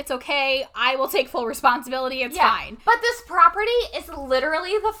know what? It's okay. I will take full responsibility. It's fine. But this property is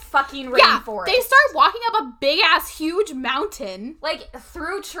literally the fucking rainforest. They start walking up a big-ass, huge mountain. Like,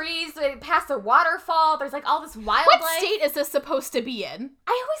 through trees, past a waterfall. There's, like, all this wildlife. What state is this supposed to be in?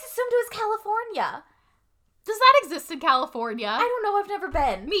 I always assumed it was California. Does that exist in California? I don't know. I've never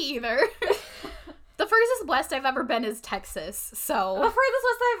been. Me either. The furthest west I've ever been is Texas, so... The furthest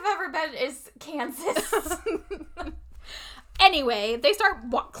west I've ever been is Kansas. Anyway, they start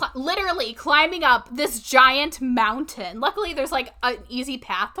literally climbing up this giant mountain. Luckily, there's, like, an easy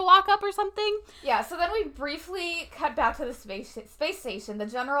path to walk up or something. Yeah, so then we briefly cut back to the space station. The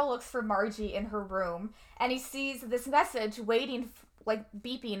general looks for Margie in her room, and he sees this message waiting, like,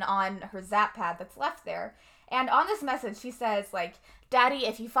 beeping on her zap pad that's left there. And on this message, she says, like, Daddy,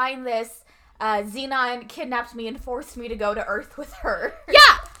 if you find this... Xenon kidnapped me and forced me to go to Earth with her.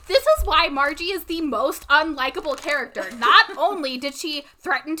 Yeah! This is why Margie is the most unlikable character. Not only did she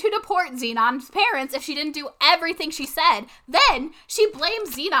threaten to deport Xenon's parents if she didn't do everything she said, then she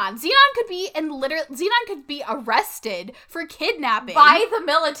blames Xenon. Xenon could be arrested for kidnapping. By the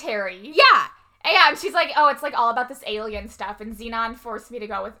military. Yeah. And she's like, oh, it's like all about this alien stuff, and Xenon forced me to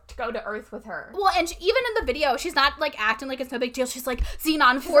go to Earth with her. Well, and even in the video, she's not like acting like it's no big deal. She's like,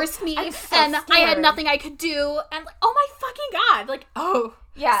 Xenon forced me, and scared. I had nothing I could do, and like, oh my fucking god, like, oh.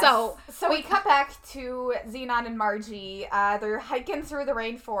 Yeah. So we cut back to Xenon and Margie. They're hiking through the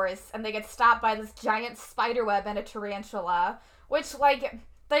rainforest, and they get stopped by this giant spider web and a tarantula, which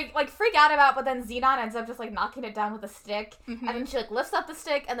they, freak out about, but then Xenon ends up just, knocking it down with a stick. Mm-hmm. And then she, lifts up the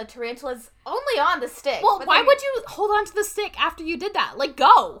stick, and the tarantula's only on the stick. Well, why would you hold on to the stick after you did that? Like,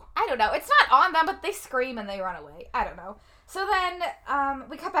 go! I don't know. It's not on them, but they scream and they run away. I don't know. So then,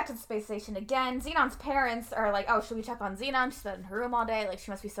 we cut back to the space station again. Xenon's parents are like, oh, should we check on Xenon? She's been in her room all day. Like, she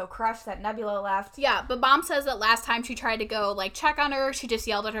must be so crushed that Nebula left. Yeah, but Mom says that last time she tried to go, check on her, she just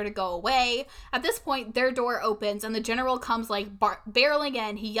yelled at her to go away. At this point, their door opens, and the general comes, barreling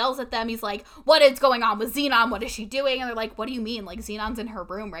in. He yells at them. He's like, what is going on with Xenon? What is she doing? And they're like, what do you mean? Xenon's in her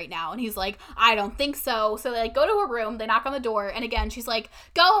room right now. And he's like, I don't think so. So they, go to her room. They knock on the door. And again, she's like,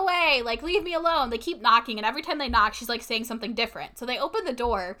 go away. Leave me alone. They keep knocking, and every time they knock, she's, saying something different. So they open the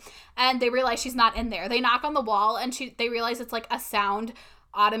door and they realize she's not in there. They knock on the wall and they realize it's a sound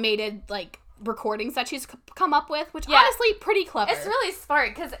automated recordings that she's come up with, which honestly pretty clever. It's really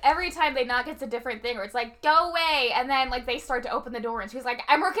smart because every time they knock, it's a different thing, where it's go away, and then they start to open the door and she's like,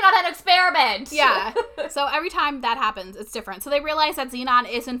 I'm working on an experiment. Yeah. So every time that happens, it's different. So they realize that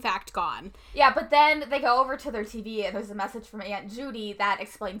Xenon is in fact gone. Yeah, but then they go over to their TV and there's a message from Aunt Judy that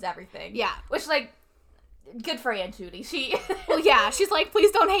explains everything. Yeah. Which good for Aunt Judy. Well, yeah, she's like,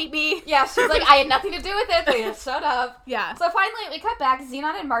 please don't hate me. Yeah, she's like, I had nothing to do with it. Please shut up. Yeah. So finally, we cut back.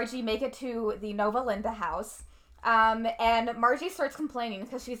 Xenon and Margie make it to the Nova Linda house. And Margie starts complaining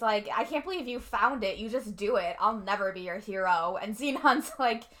because she's like, I can't believe you found it. You just do it. I'll never be your hero. And Xenon's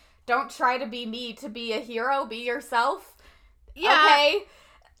like, don't try to be me to be a hero. Be yourself. Yeah. Okay.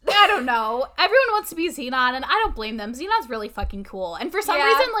 I don't know. Everyone wants to be Xenon, and I don't blame them. Xenon's really fucking cool. And for some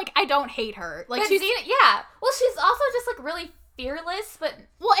reason, I don't hate her. She's... yeah. Well, she's also just, really fearless, but...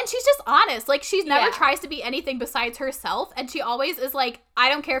 Well, and she's just honest. She never tries to be anything besides herself, and she always is I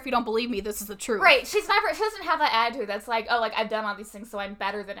don't care if you don't believe me, this is the truth. Right. She doesn't have that attitude that's I've done all these things, so I'm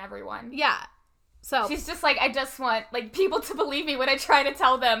better than everyone. Yeah. So she's just I just want people to believe me when I try to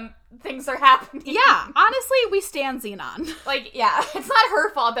tell them things are happening. Yeah, honestly, we stan Xenon. Yeah, it's not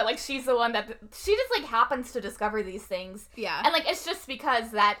her fault that she's the one that she just happens to discover these things. Yeah, and it's just because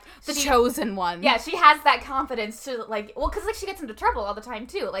that the chosen one. Yeah, she has that confidence to because she gets into trouble all the time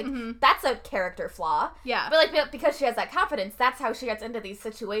too. That's a character flaw. Yeah, but because she has that confidence, that's how she gets into these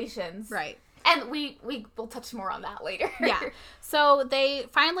situations. Right. And we will touch more on that later. Yeah. So they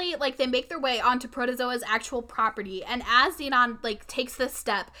finally, they make their way onto Protozoa's actual property. And as Xenon, takes this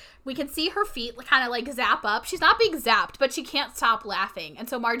step, we can see her feet kind of, zap up. She's not being zapped, but she can't stop laughing. And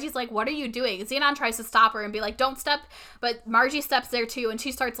so Margie's like, what are you doing? Xenon tries to stop her and be like, don't step. But Margie steps there, too, and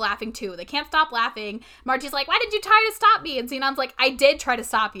she starts laughing, too. They can't stop laughing. Margie's like, why did you try to stop me? And Xenon's like, I did try to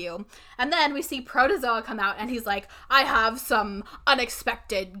stop you. And then we see Protozoa come out, and he's like, I have some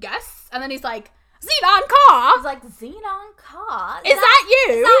unexpected guests. And then he's like, Xenon Car! He's like, Xenon Car? Is that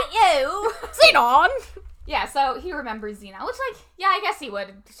you? Is that you? Xenon! Yeah, so he remembers Xenon, which, like, yeah, I guess he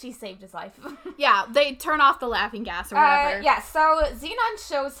would. She saved his life. Yeah, they turn off the laughing gas or whatever. Yeah, so Xenon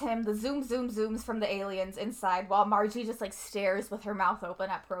shows him the zooms from the aliens inside while Margie just, like, stares with her mouth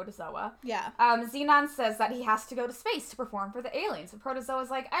open at Protozoa. Yeah. Xenon says that he has to go to space to perform for the aliens. But Protozoa's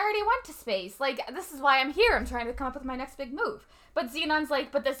like, I already went to space. Like, this is why I'm here. I'm trying to come up with my next big move. But Xenon's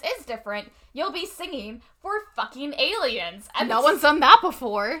like, but this is different. You'll be singing for fucking aliens. And no one's done that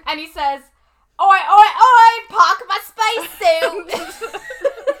before. And he says, oi, oi, oi, park my spacesuit.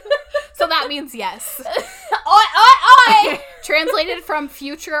 So that means yes. Oi, oi, oi. Translated from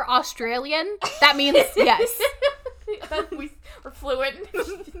future Australian, that means yes. We're fluent.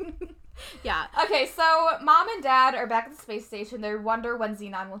 Yeah. Okay, so Mom and Dad are back at the space station. They wonder when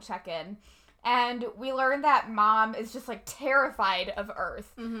Xenon will check in. And we learn that Mom is just, like, terrified of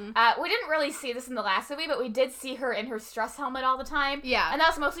Earth. Mm-hmm. We didn't really see this in the last movie, but we did see her in her stress helmet all the time. Yeah. And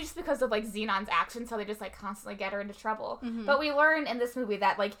that's mostly just because of, like, Xenon's actions, so they just, like, constantly get her into trouble. Mm-hmm. But we learn in this movie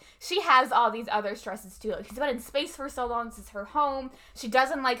that, like, she has all these other stresses, too. Like, she's been in space for so long. This is her home. She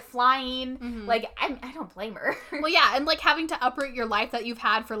doesn't like flying. Mm-hmm. Like, I don't blame her. Well, yeah, and, like, having to uproot your life that you've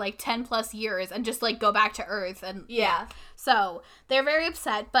had for, like, 10 plus years and just, like, go back to Earth. And yeah. So, they're very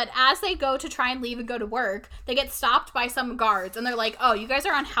upset, but as they go to try and leave and go to work, they get stopped by some guards, and they're like, oh, you guys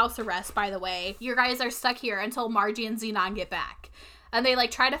are on house arrest, by the way. You guys are stuck here until Margie and Xenon get back. And they, like,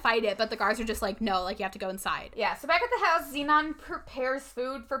 try to fight it, but the guards are just like, no, like, you have to go inside. Yeah, so back at the house, Xenon prepares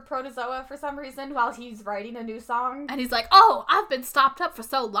food for Protozoa for some reason while he's writing a new song. And he's like, oh, I've been stopped up for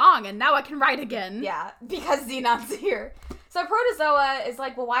so long, and now I can write again. Yeah, because Xenon's here. So Protozoa is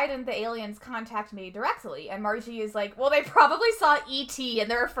like, well, why didn't the aliens contact me directly? And Margie is like, well, they probably saw E.T. and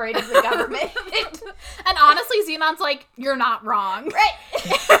they're afraid of the government. And honestly, Xenon's like, you're not wrong.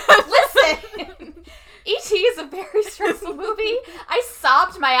 Right. Listen. E.T. is a very stressful movie. I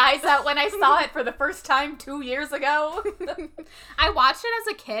sobbed my eyes out when I saw it for the first time 2 years ago. I watched it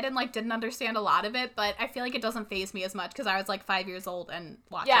as a kid and, like, didn't understand a lot of it, but I feel like it doesn't faze me as much because I was, like, 5 years old and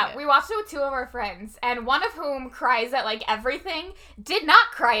watching it. Yeah, we watched it with two of our friends, and one of whom cries at, like, everything, did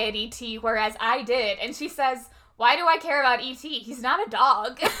not cry at E.T., whereas I did. And she says, why do I care about E.T.? He's not a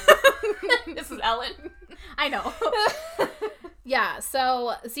dog. This is Ellen. I know. Yeah,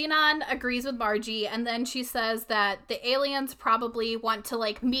 so Xenon agrees with Margie, and then she says that the aliens probably want to,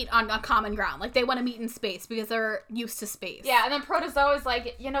 like, meet on a common ground. Like, they want to meet in space because they're used to space. Yeah, and then Protozoa is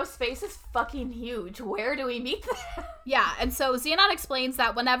like, you know, space is fucking huge. Where do we meet them? Yeah, and so Xenon explains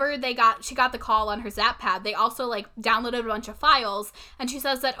that whenever she got the call on her Zap pad, they also, like, downloaded a bunch of files, and she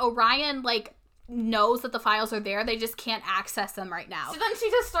says that Orion, like, knows that the files are there, they just can't access them right now. So then she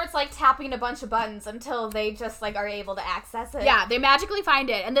just starts, like, tapping a bunch of buttons until they just, like, are able to access it. Yeah, they magically find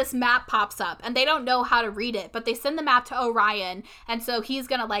it, and this map pops up, and they don't know how to read it, but they send the map to Orion, and so he's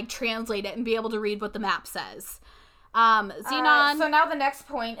gonna, like, translate it and be able to read what the map says. Xenon... So now the next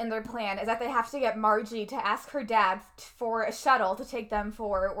point in their plan is that they have to get Margie to ask her dad for a shuttle to take them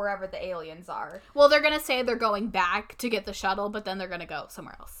for wherever the aliens are. Well, they're gonna say they're going back to get the shuttle, but then they're gonna go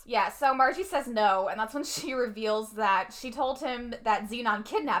somewhere else. Yeah, so Margie says no, and that's when she reveals that she told him that Xenon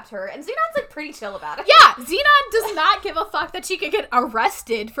kidnapped her, and Xenon's, like, pretty chill about it. Yeah, Xenon does not give a fuck that she could get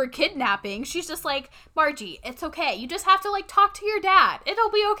arrested for kidnapping. She's just like, Margie, it's okay. You just have to, like, talk to your dad.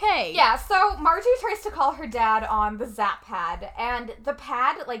 It'll be okay. Yeah, so Margie tries to call her dad on the Zap pad, and the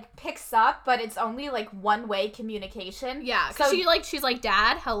pad, like, picks up, but it's only, like, one-way communication. Yeah, so she's like,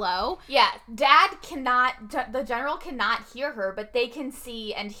 Dad, hello? Yeah, Dad the general cannot hear her, but they can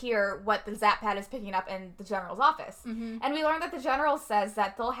see and hear what the Zap pad is picking up in the general's office. Mm-hmm. And we learned that the general says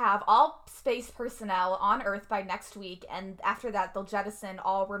that they'll have all space personnel on Earth by next week, and after that, they'll jettison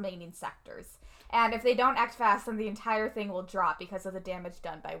all remaining sectors. And if they don't act fast, then the entire thing will drop because of the damage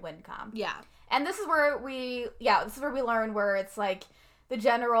done by Wincom. Yeah. And this is where we learn where it's like the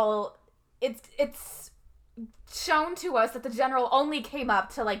general, it's shown to us that the general only came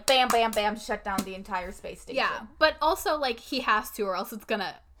up to, like, bam, bam, bam, shut down the entire space station. Yeah, but also, like, he has to or else it's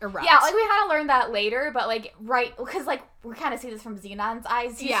gonna erupt. Yeah, like, we had to learn that later, but, like, right, because, like, we kind of see this from Xenon's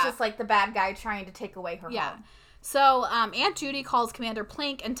eyes. He's just, like, the bad guy trying to take away her home. So, Aunt Judy calls Commander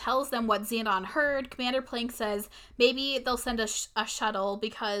Plank and tells them what Xenon heard. Commander Plank says maybe they'll send a shuttle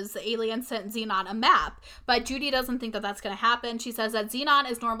because the alien sent Xenon a map. But Judy doesn't think that that's going to happen. She says that Xenon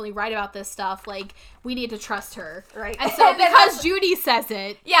is normally right about this stuff. Like, we need to trust her. Right. And so, because Judy says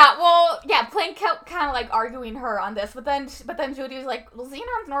it. Yeah, well, yeah, Plank kept kind of, like, arguing her on this. But then Judy was like, well,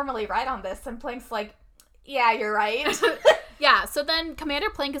 Xenon's normally right on this. And Plank's like, yeah, you're right. Yeah, so then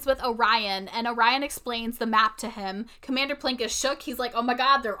Commander Plank is with Orion, and Orion explains the map to him. Commander Plank is shook. He's like, oh my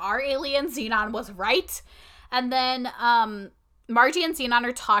god, there are aliens. Xenon was right. And then Margie and Xenon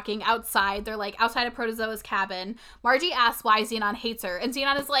are talking outside. They're like outside of Protozoa's cabin. Margie asks why Xenon hates her, and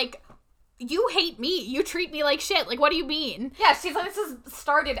Xenon is like, you hate me. You treat me like shit. Like, what do you mean? Yeah, she's like, this is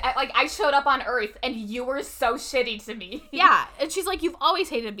started at, like, I showed up on Earth and you were so shitty to me. Yeah, and she's like, you've always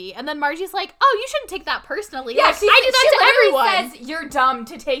hated me. And then Margie's like, oh, you shouldn't take that personally. Yeah, like, I do that to everyone. Says, you're dumb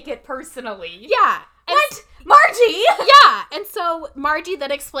to take it personally. Yeah. What? Margie? Yeah, and so Margie then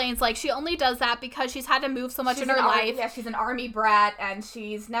explains, like, she only does that because she's had to move so much in her life. Yeah, she's an army brat, and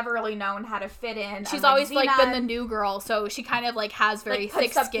she's never really known how to fit in. She's always, like, been the new girl, so she kind of, like, has very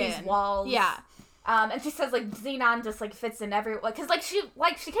thick skin. These walls. Yeah. And she says, like, Xenon just, like, fits in everywhere. Because, like, she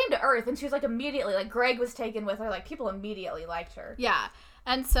came to Earth, and she was, like, immediately, like, Greg was taken with her. Like, people immediately liked her. Yeah.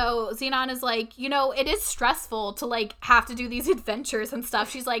 And so Xenon is like, you know, it is stressful to, like, have to do these adventures and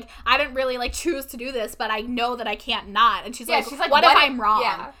stuff. She's like, I didn't really, like, choose to do this, but I know that I can't not. And she's like, what if I'm wrong?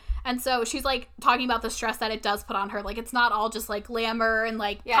 Yeah. And so she's, like, talking about the stress that it does put on her. Like, it's not all just, like, glamour and,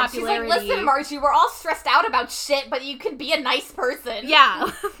 like, popularity. She's like, listen, Margie, we're all stressed out about shit, but you can be a nice person.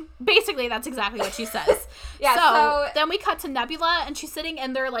 Yeah. Basically, that's exactly what she says. Yeah, so then we cut to Nebula, and she's sitting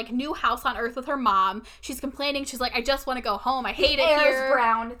in their, like, new house on Earth with her mom. She's complaining. She's like, I just want to go home. I hate it here. The air is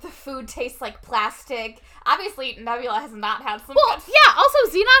brown. The food tastes like plastic. Obviously, Nebula has not had some Well, good food. Yeah, also,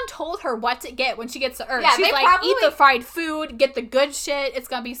 Xenon told her what to get when she gets to Earth. Yeah, she's like, eat the fried food, get the good shit. It's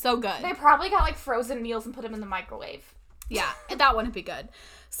gonna be so good. They probably got, like, frozen meals and put them in the microwave. Yeah, that wouldn't be good.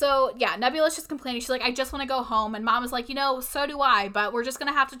 So, yeah, Nebula's just complaining. She's like, I just want to go home. And Mom is like, you know, so do I, but we're just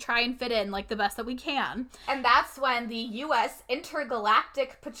going to have to try and fit in, like, the best that we can. And that's when the U.S.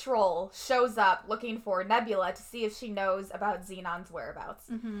 Intergalactic Patrol shows up looking for Nebula to see if she knows about Xenon's whereabouts.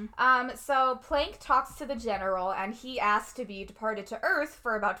 Mm-hmm. So Plank talks to the General, and he asks to be departed to Earth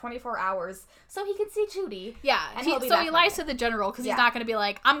for about 24 hours so he can see Judy. Yeah, and so he lies to the General because he's not going to be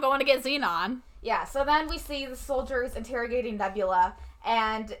like, I'm going to get Xenon. Yeah, so then we see the soldiers interrogating Nebula,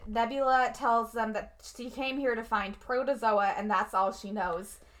 and Nebula tells them that she came here to find Protozoa, and that's all she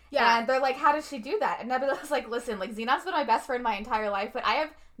knows. Yeah. And they're like, how did she do that? And Nebula's like, listen, like, Xenon's been my best friend my entire life, but I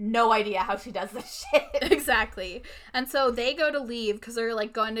have no idea how she does this shit. Exactly. And so they go to leave because they're,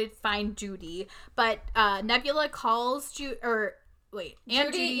 like, going to find Judy, but Nebula calls Judy.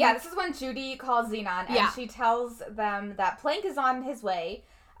 Yeah, this is when Judy calls Xenon, and she tells them that Plank is on his way.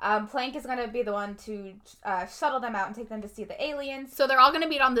 Plank is going to be the one to shuttle them out and take them to see the aliens. So they're all going to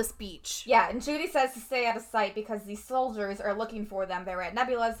meet on this beach. Yeah, and Judy says to stay out of sight because these soldiers are looking for them. They're at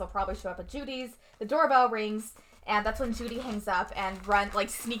Nebula's. They'll probably show up at Judy's. The doorbell rings, and that's when Judy hangs up and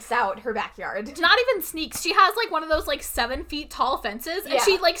sneaks out her backyard. Not even sneaks. She has, like, one of those, like, 7 feet tall fences, and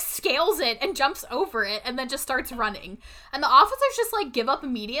she, like, scales it and jumps over it and then just starts running. And the officers just, like, give up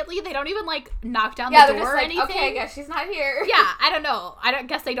immediately. They don't even, like, knock down the door or anything. Okay, I guess she's not here. Yeah, I don't know. I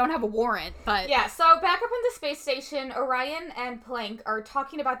guess they don't have a warrant, but... Yeah, so back up in the space station, Orion and Plank are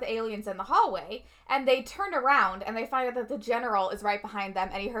talking about the aliens in the hallway, and they turn around and they find out that the General is right behind them,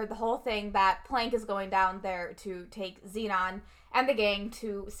 and he heard the whole thing that Plank is going down there to take Xenon and the gang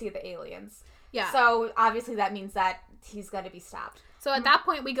to see the aliens. Yeah. So obviously that means that he's going to be stopped. So at that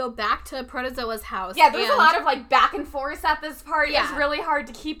point, we go back to Protozoa's house. Yeah, there's a lot of, like, back and forth at this part. Yeah. It's really hard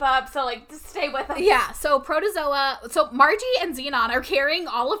to keep up, so, like, just stay with us. Yeah, so Margie and Xenon are carrying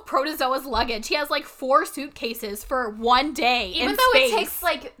all of Protozoa's luggage. He has, like, 4 suitcases for one day Even though it takes,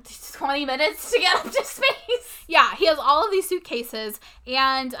 like, 20 minutes to get up to space. Yeah, he has all of these suitcases,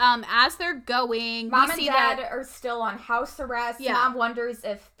 and as they're going, Mom and Dad are still on house arrest. Yeah. Mom wonders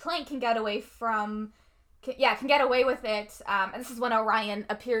if Plank can get away with it. And this is when Orion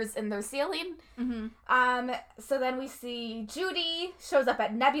appears in their ceiling. Mm-hmm. So then we see Judy shows up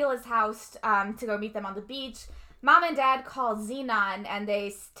at Nebula's house to go meet them on the beach. Mom and Dad call Xenon, and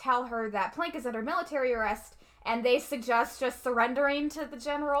they tell her that Plank is under military arrest, and they suggest just surrendering to the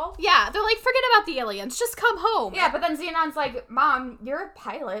General. Yeah, they're like, forget about the aliens, just come home. Yeah, but then Xenon's like, Mom, you're a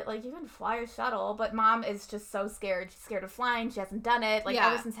pilot, like, you can fly a shuttle, but Mom is just so scared. She's scared of flying, she hasn't done it, like,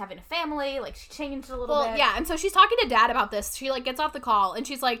 ever since having a family, like, she changed a little bit. Yeah, and so she's talking to Dad about this. She, like, gets off the call, and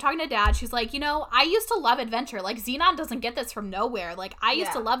she's, like, talking to Dad. She's like, you know, I used to love adventure. Like, Xenon doesn't get this from nowhere. Like, I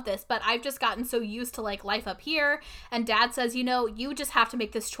used to love this, but I've just gotten so used to, like, life up here. And Dad says, you know, you just have to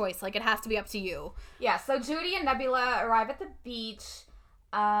make this choice. Like, it has to be up to you. Yeah, so Judy and Nebula arrive at the beach.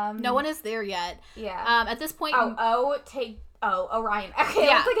 No one is there yet. Yeah. At this point... Orion. Okay,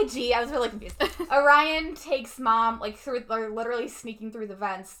 yeah. It looked like a G. I was really confused. Orion takes Mom, like, they're literally sneaking through the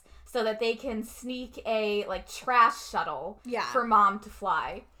vents. so that they can sneak a, like, trash shuttle for Mom to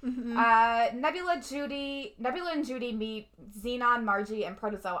fly. Mm-hmm. Nebula and Judy meet Xenon, Margie, and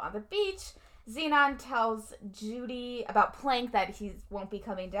Protozoa on the beach. Xenon tells Judy about Plank that he won't be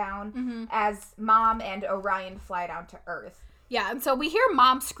coming down as Mom and Orion fly down to Earth. Yeah, and so we hear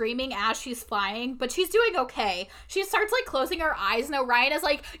Mom screaming as she's flying, but she's doing okay. She starts, like, closing her eyes, and Orion is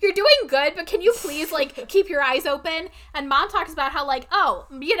like, you're doing good, but can you please, like, keep your eyes open? And Mom talks about how, like, oh,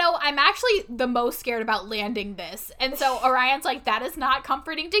 you know, I'm actually the most scared about landing this. And so Orion's like, that is not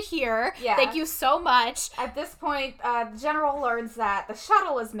comforting to hear. Yeah. Thank you so much. At this point, the General learns that the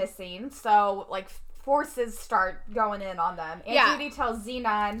shuttle is missing, so, like, forces start going in on them. And Judy tells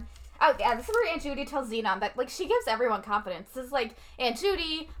Xenon... Oh, yeah, this is where Aunt Judy tells Xenon that, like, she gives everyone confidence. This is, like, Aunt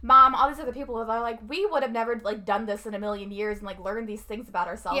Judy, Mom, all these other people are like, we would have never, like, done this in a million years and, like, learned these things about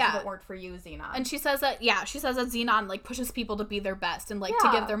ourselves if it weren't for you, Xenon. And she says that Xenon, like, pushes people to be their best and, like, to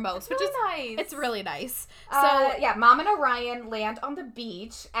give their most, which is nice. It's really nice. So, Mom and Orion land on the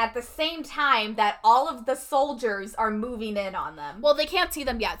beach at the same time that all of the soldiers are moving in on them. Well, they can't see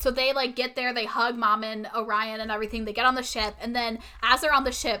them yet. So they, like, get there, they hug Mom and Orion and everything. They get on the ship, and then as they're on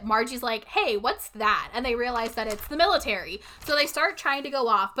the ship, Margie's like, hey, what's that? And they realize that it's the military. So they start trying to go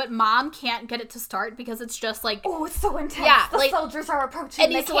off, but Mom can't get it to start because it's just like... Oh, it's so intense. Yeah, the soldiers are approaching.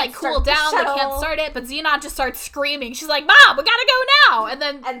 It needs to, like, cool down. They can't start it, but Xenon just starts screaming. She's like, Mom, we gotta go now! And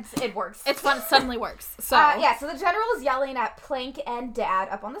it works. It suddenly works. So so the General is yelling at Plank and Dad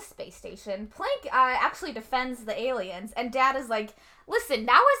up on the space station. Plank actually defends the aliens, and Dad is like, listen,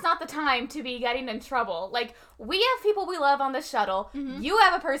 now is not the time to be getting in trouble. Like, we have people we love on the shuttle. Mm-hmm. You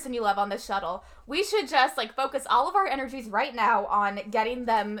have a person you love on the shuttle. We should just, like, focus all of our energies right now on getting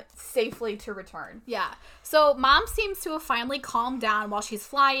them safely to return. Yeah. So Mom seems to have finally calmed down while she's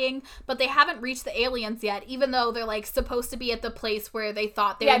flying, but they haven't reached the aliens yet, even though they're, like, supposed to be at the place where they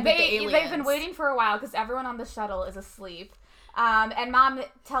thought they would meet the aliens. They've been waiting for a while because everyone on the shuttle is asleep. And Mom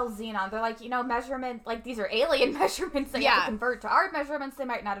tells Xenon, they're like, you know, measurement, like, these are alien measurements that you have to convert to our measurements. They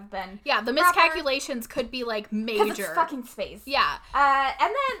might not have been the miscalculations could be, like, major. Because it's fucking space. Yeah. And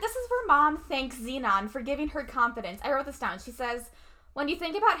then this is where Mom thanks Xenon for giving her confidence. I wrote this down. She says, when you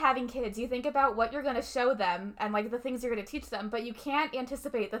think about having kids, you think about what you're going to show them and, like, the things you're going to teach them, but you can't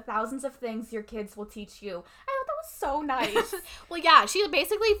anticipate the thousands of things your kids will teach you. I thought that was so nice. Well, yeah, she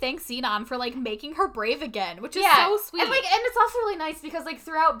basically thanks Xenon for, like, making her brave again, which is so sweet. And it's also really nice because, like,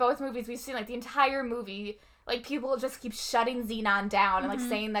 throughout both movies, we've seen, like, the entire movie, like, people just keep shutting Xenon down and, like,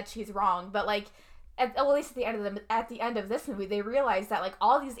 saying that she's wrong, but, like, at least at the end of this movie, they realize that, like,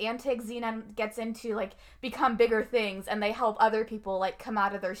 all these antics Xenon gets into, like, become bigger things, and they help other people, like, come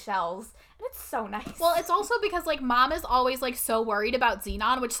out of their shells. And it's so nice. Well, it's also because, like, Mom is always, like, so worried about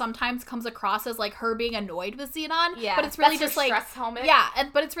Xenon, which sometimes comes across as, like, her being annoyed with Xenon. Yeah, but it's really just, like, stress helmet. Yeah,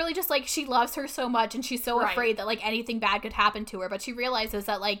 but it's really just, like, she loves her so much, and she's so afraid that, like, anything bad could happen to her. But she realizes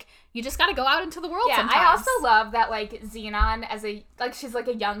that, like, you just gotta go out into the world sometimes. I also love that, like, Xenon she's, like,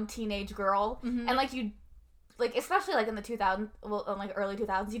 a young teenage girl, and, like, like, especially, like, in the 2000s, well, in, like, early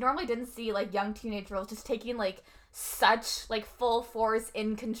 2000s, you normally didn't see, like, young teenage girls just taking, like, such, like, full force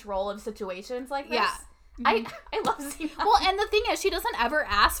in control of situations like this. Yeah. I love Xenon. Well, and the thing is, she doesn't ever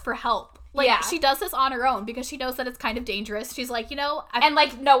ask for help. Like, she does this on her own because she knows that it's kind of dangerous. She's like, you know... And,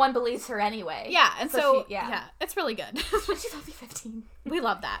 like, no one believes her anyway. Yeah, and so it's really good. She's only 15. We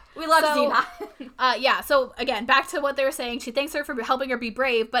love that. We love Xenon. So, again, back to what they were saying. She thanks her for helping her be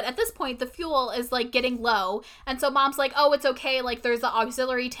brave, but at this point, the fuel is, like, getting low. And so Mom's like, oh, it's okay. Like, there's the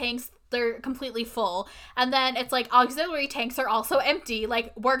auxiliary tanks. They're completely full. And then it's like, auxiliary tanks are also empty.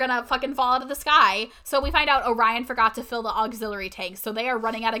 Like, we're gonna fucking fall out of the sky. So we find out Orion forgot to fill the auxiliary tanks. So they are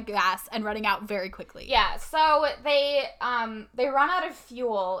running out of gas and running out very quickly. Yeah, so they run out of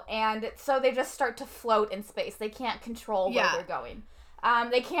fuel, and so they just start to float in space. They can't control where they're going.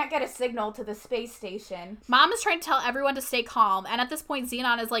 They can't get a signal to the space station. Mom is trying to tell everyone to stay calm, and at this point,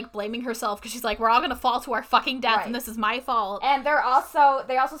 Xenon is, like, blaming herself because she's like, we're all gonna fall to our fucking death, and this is my fault. And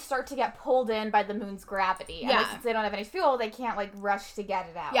they also start to get pulled in by the moon's gravity. And since they don't have any fuel, they can't, like, rush to get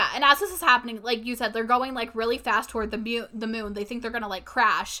it out. Yeah, and as this is happening, like you said, they're going, like, really fast toward the moon. They think they're gonna, like,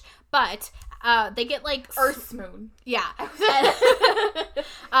 crash, but... they get, like... Earth's moon. Yeah. They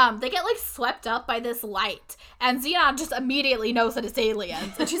get, like, swept up by this light. And Xenon just immediately knows that it's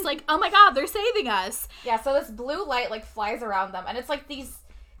aliens. And she's like, oh my god, they're saving us. Yeah, so this blue light, like, flies around them. And it's, like, these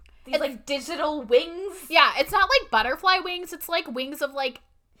like, digital wings. Yeah, it's not, like, butterfly wings. It's, like, wings of, like...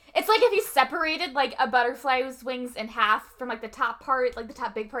 It's like if you separated, like, a butterfly's wings in half from, like, the top part, like, the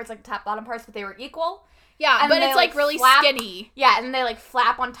top big parts, like, the top bottom parts, but they were equal. Yeah, and but it's, like, really skinny. Yeah, and they, like,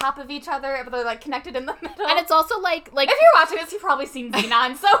 flap on top of each other, but they're, like, connected in the middle. And it's also, like... If you're watching this, you've probably seen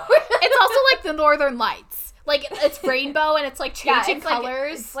Xenon, so... It's also, like, the Northern Lights. Like, it's rainbow, and it's, like, changing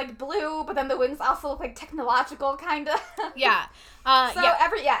colors. It's, like, blue, but then the wings also look, like, technological, kind of. Yeah.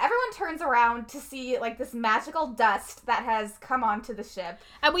 Everyone turns around to see, like, this magical dust that has come onto the ship.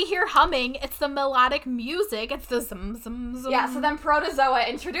 And we hear humming. It's the melodic music. It's the zum, zum, zum. Yeah, so then Protozoa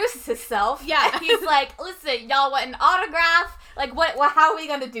introduces himself. Yeah. And he's like, listen, y'all want an autograph? Like, how are we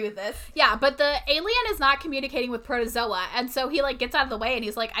gonna do this? Yeah, but the alien is not communicating with Protozoa, and so he, like, gets out of the way, and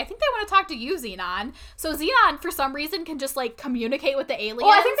he's like, I think they want to talk to you, Xenon. So Xenon, for some reason, can just, like, communicate with the aliens.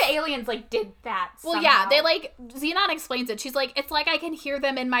 Well, I think the aliens, like, did that somehow. Well, yeah, they, like, Xenon explains it. She's like, it's like I can hear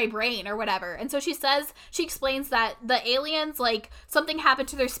them in my brain, or whatever. And so she explains that the aliens, like, something happened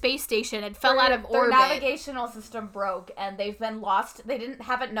to their space station and fell out of orbit. Their navigational system broke, and they've been lost. They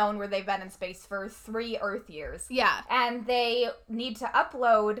haven't known where they've been in space for 3 Earth years. Yeah. And they need to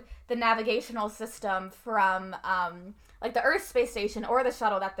upload the navigational system from, like, the Earth space station or the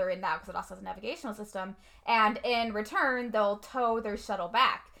shuttle that they're in now, because it also has a navigational system. And in return, they'll tow their shuttle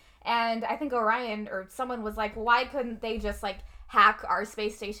back. And I think Orion or someone was like, why couldn't they just, like, hack our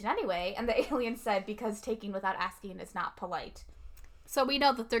space station anyway? And the alien said, because taking without asking is not polite. So we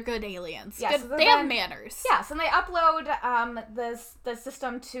know that they're good aliens. Yeah, good, so they have manners. Yeah, so they upload the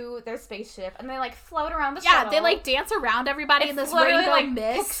system to their spaceship, and they, like, float around the shuttle. Yeah, they, like, dance around everybody in this rainbow like,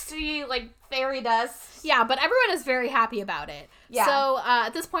 mist. Pixie, like, fairy dust. Yeah, but everyone is very happy about it. Yeah. So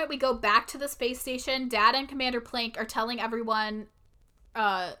at this point, we go back to the space station. Dad and Commander Plank are telling everyone...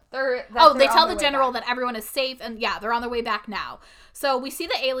 they tell the general that everyone is safe, and yeah, they're on their way back now. So we see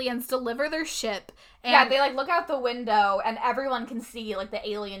the aliens deliver their ship, and yeah, they, like, look out the window, and everyone can see, like, the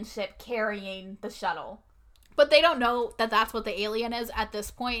alien ship carrying the shuttle. But they don't know that that's what the alien is at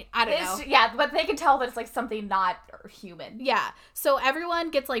this point. I don't know. Yeah, but they can tell that it's, like, something not human. Yeah. So everyone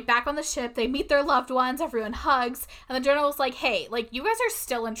gets, like, back on the ship. They meet their loved ones. Everyone hugs. And the general's like, hey, like, you guys are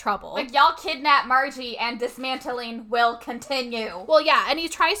still in trouble. Like, y'all kidnapped Margie and dismantling will continue. Well, yeah. And he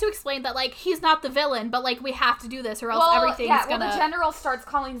tries to explain that, like, he's not the villain, but, like, we have to do this or else everything's gonna... the general starts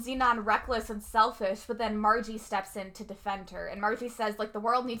calling Xenon reckless and selfish, but then Margie steps in to defend her. And Margie says, like, the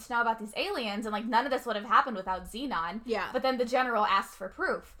world needs to know about these aliens, and, like, none of this would have happened without Xenon. Yeah. But then the general asks for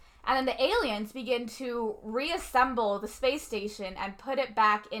proof. And then the aliens begin to reassemble the space station and put it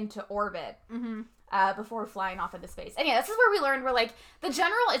back into orbit before flying off into space. And yeah, this is where we learn we're like, the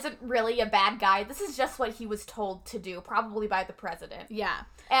general isn't really a bad guy. This is just what he was told to do, probably by the president. Yeah.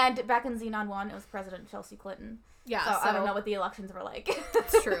 And back in Xenon 1, it was President Chelsea Clinton. Yeah. So I don't know what the elections were like.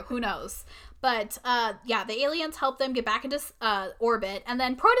 It's true. Who knows? But, yeah, the aliens help them get back into orbit, and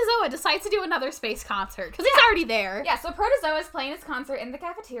then Protozoa decides to do another space concert, because he's already there. Yeah, so Protozoa is playing his concert in the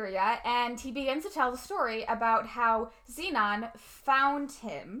cafeteria, and he begins to tell the story about how Xenon found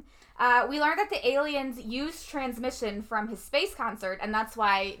him. We learned that the aliens used transmission from his space concert, and that's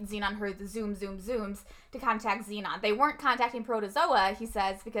why Xenon heard the zoom, zoom, zooms to contact Xenon. They weren't contacting Protozoa, he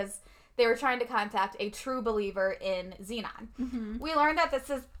says, because they were trying to contact a true believer in Xenon. Mm-hmm. We learned that this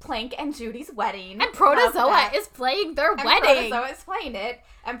is Plank and Judy's wedding. And Protozoa is playing their wedding. Protozoa is playing it.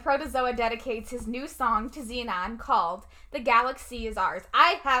 And Protozoa dedicates his new song to Xenon called The Galaxy Is Ours.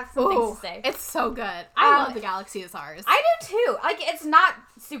 I have some things to say. It's so good. I love The Galaxy Is Ours. I do too. Like, it's not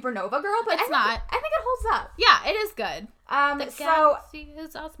Supernova Girl, but I think it holds up. Yeah, it is good. The galaxy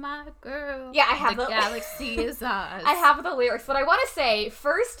is ours, my girl. Yeah, I have the galaxy is ours. I have the lyrics, but I want to say,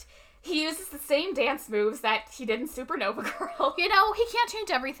 first, he uses the same dance moves that he did in Supernova Girl. You know, he can't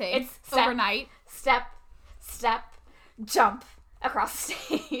change everything. It's overnight. Step, jump across the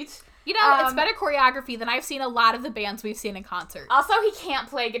stage. You know, it's better choreography than I've seen a lot of the bands we've seen in concert. Also, he can't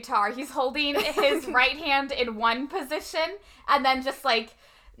play guitar. He's holding his right hand in one position and then just, like,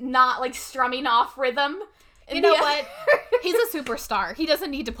 not, like, strumming off rhythm. You know what? He's a superstar. He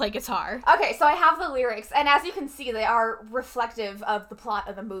doesn't need to play guitar. Okay, so I have the lyrics, and as you can see, they are reflective of the plot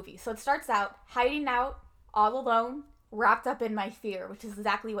of the movie. So it starts out, hiding out, all alone, wrapped up in my fear, which is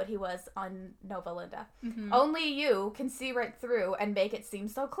exactly what he was on Nova Linda. Mm-hmm. Only you can see right through and make it seem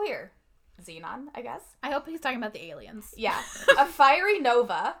so clear. Xenon, I guess. I hope he's talking about the aliens. Yeah. A fiery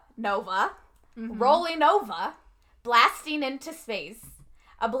nova, mm-hmm. Rolling over, blasting into space,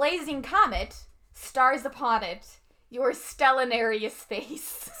 a blazing comet, stars upon it, your Stellanarius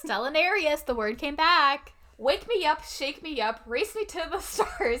face. Stellanarius, the word came back. Wake me up, shake me up, race me to the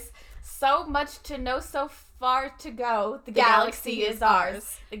stars. So much to know, so far to go. The galaxy is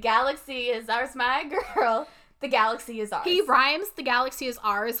ours. The galaxy is ours, my girl. The galaxy is ours. He rhymes the galaxy is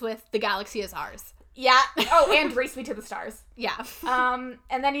ours with the galaxy is ours. Yeah. Oh, and Race Me to the Stars. Yeah. And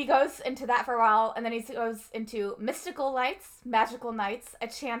then he goes into that for a while, and then he goes into mystical lights, magical nights, a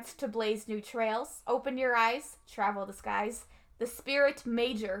chance to blaze new trails, open your eyes, travel the skies, the spirit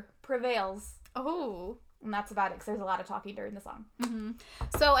major prevails. Oh. And that's about it, because there's a lot of talking during the song. Mm-hmm.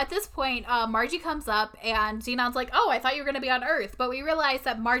 So at this point, Margie comes up, and Xenon's like, oh, I thought you were going to be on Earth. But we realize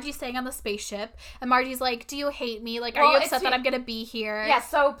that Margie's staying on the spaceship, and Margie's like, do you hate me? Like, are you upset that I'm going to be here? Yeah,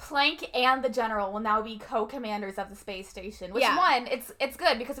 so Plank and the General will now be co-commanders of the space station. Which, one, it's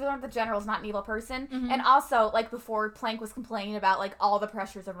good, because we learned the General's not an evil person. Mm-hmm. And also, like, before, Plank was complaining about, like, all the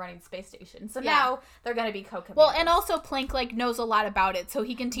pressures of running the space station. So now they're going to be co-commanders. Well, and also Plank, like, knows a lot about it, so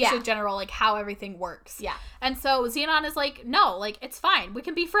he can teach the General, like, how everything works. Yeah. And so Xenon is like, no, like, it's fine. We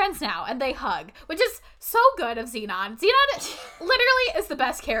can be friends now. And they hug, which is so good of Xenon. Xenon literally is the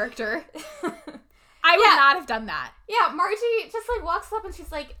best character. I would not have done that. Yeah, Margie just, like, walks up and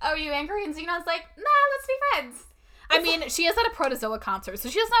she's like, oh, are you angry? And Xenon's like, nah, let's be friends. I mean, she is at a Protozoa concert, so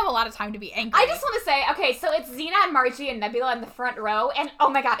she doesn't have a lot of time to be angry. I just want to say, okay, so it's Xenon, Margie, and Nebula in the front row, and oh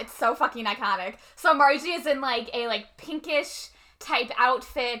my god, it's so fucking iconic. So Margie is in, like, a, like, pinkish type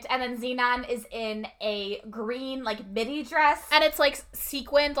outfit, and then Xenon is in a green, like, midi dress. And it's, like,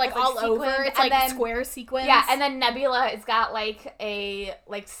 sequined, like, all over. It's, like, square sequins. Yeah, and then Nebula has got, like, a,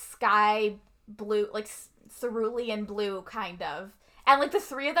 like, sky blue, like, cerulean blue, kind of. And, like, the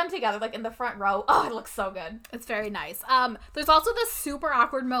three of them together, like, in the front row, oh, it looks so good. It's very nice. There's also this super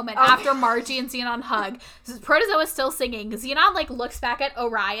awkward moment after Margie and Xenon hug. Protozoa is still singing. Xenon, like, looks back at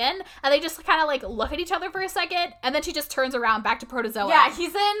Orion, and they just kind of, like, look at each other for a second, and then she just turns around back to Protozoa. Yeah,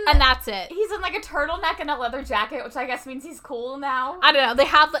 he's in... And that's it. He's in, like, a turtleneck and a leather jacket, which I guess means he's cool now. I don't know. They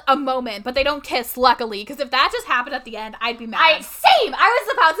have a moment, but they don't kiss, luckily, because if that just happened at the end, I'd be mad. Same! I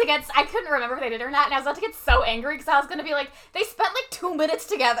was about to get... I couldn't remember if they did or not, and I was about to get so angry, because I was going to be like, they spent, like, 2 minutes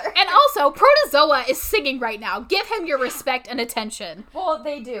together. And also, Protozoa is singing right now. Give him your respect and attention. Well,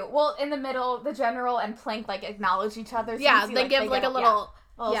 they do. Well, in the middle, the General and Plank, like, acknowledge each other. So yeah, see, they give, like, a little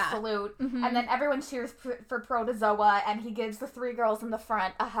salute. Mm-hmm. And then everyone cheers for Protozoa, and he gives the three girls in the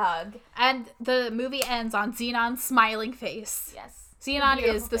front a hug. And the movie ends on Xenon's smiling face. Yes. Xenon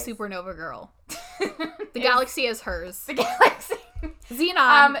is the supernova girl. The galaxy is hers. The galaxy.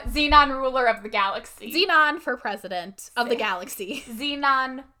 Xenon. Xenon, ruler of the galaxy. Xenon for president of the galaxy.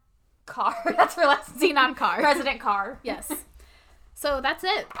 Xenon Carr. That's her last name. Xenon Carr. President Carr. Yes. So that's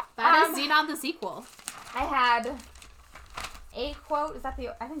it. That is Xenon the sequel. I had a quote. Is that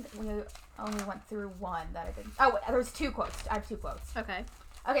the... I think we only went through one that I didn't... Oh, there's 2 quotes. I have 2 quotes.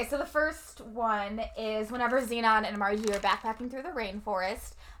 Okay, so the first one is whenever Xenon and Margie are backpacking through the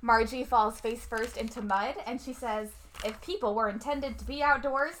rainforest, Margie falls face first into mud, and she says, if people were intended to be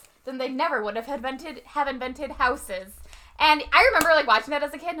outdoors, then they never would have invented houses. And I remember, like, watching that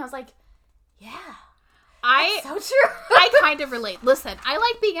as a kid, and I was like, yeah. That's so true. I kind of relate. Listen, I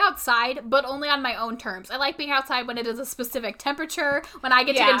like being outside, but only on my own terms. I like being outside when it is a specific temperature, when I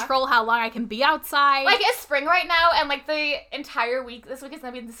get to control how long I can be outside. Like, it's spring right now, and, like, the entire week, this week is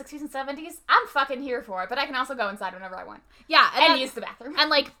going to be in the 60s and 70s. I'm fucking here for it, but I can also go inside whenever I want. Yeah. And use the bathroom. And,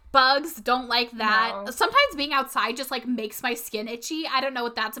 like, bugs don't like that. No. Sometimes being outside just, like, makes my skin itchy. I don't know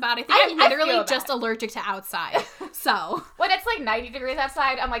what that's about. I think I'm literally just allergic to outside. So. When it's, like, 90 degrees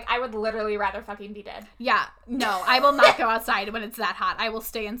outside, I'm like, I would literally rather fucking be dead. Yeah. No, I will not go outside when it's that hot. I will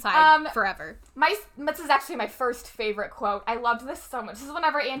stay inside forever. This is actually my first favorite quote. I loved this so much. This is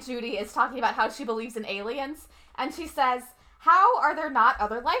whenever Aunt Judy is talking about how she believes in aliens, and she says, how are there not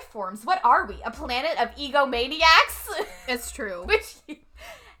other life forms? What are we? A planet of egomaniacs? It's true. Which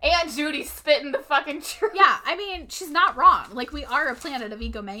Aunt Judy spitting the fucking truth. Yeah, I mean, she's not wrong. Like, we are a planet of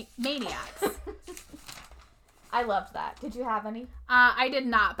egomaniacs. I loved that. Did you have any? I did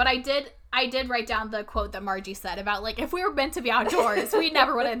not, but I did write down the quote that Margie said about, like, if we were meant to be outdoors, we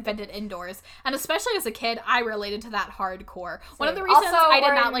never would have invented indoors. And especially as a kid, I related to that hardcore. One of the reasons I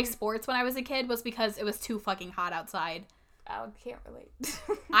did not like sports when I was a kid was because it was too fucking hot outside. I can't relate.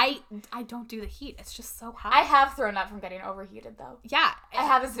 I don't do the heat. It's just so hot. I have thrown up from getting overheated, though. Yeah. I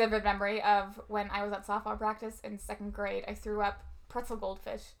have this vivid memory of when I was at softball practice in 2nd grade. I threw up pretzel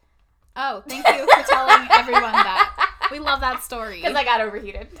goldfish. Oh, thank you for telling everyone that. We love that story. Because I got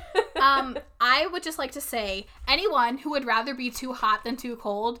overheated. I would just like to say, anyone who would rather be too hot than too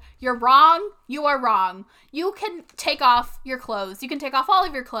cold, you're wrong. You are wrong. You can take off your clothes. You can take off all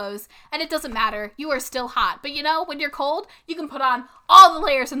of your clothes, and it doesn't matter. You are still hot. But you know, when you're cold, you can put on all the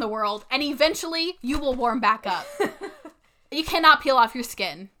layers in the world, and eventually, you will warm back up. You cannot peel off your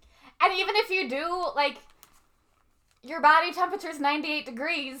skin. And even if you do, like, your body temperature is 98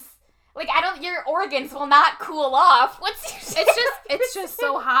 degrees, Like, your organs will not cool off. It's just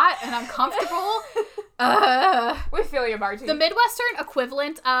so hot and uncomfortable. We feel you, Margie. The Midwestern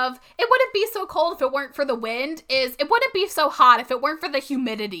equivalent of it wouldn't be so cold if it weren't for the wind is it wouldn't be so hot if it weren't for the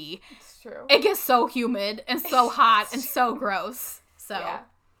humidity. It's true. It gets so humid and so hot and so gross. So,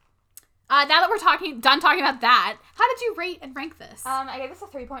 now that we're done talking about that, how did you rate and rank this? I gave this a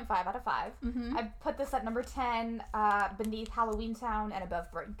 3.5 out of 5. Mm-hmm. I put this at number 10, beneath Halloween Town and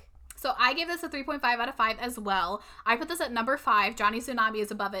above Brink. So I gave this a 3.5 out of 5 as well. I put this at number 5. Johnny Tsunami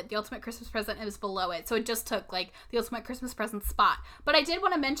is above it. The Ultimate Christmas Present is below it. So it just took, like, the Ultimate Christmas Present spot. But I did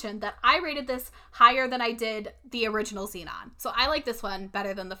want to mention that I rated this higher than I did the original Xenon. So I like this one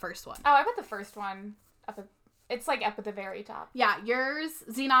better than the first one. Oh, I put the first one up at... It's, like, up at the very top. Yeah, yours,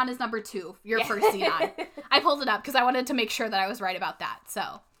 Xenon, is number 2. Your first Xenon. I pulled it up because I wanted to make sure that I was right about that.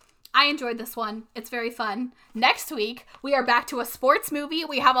 So... I enjoyed this one. It's very fun. Next week, we are back to a sports movie.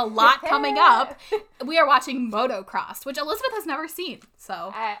 We have a lot coming up. We are watching Motocross, which Elizabeth has never seen.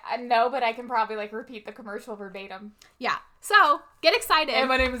 So I know, but I can probably like repeat the commercial verbatim. Yeah. So get excited. Hey,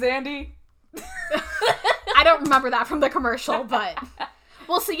 my name is Andy. I don't remember that from the commercial, but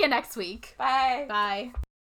we'll see you next week. Bye. Bye.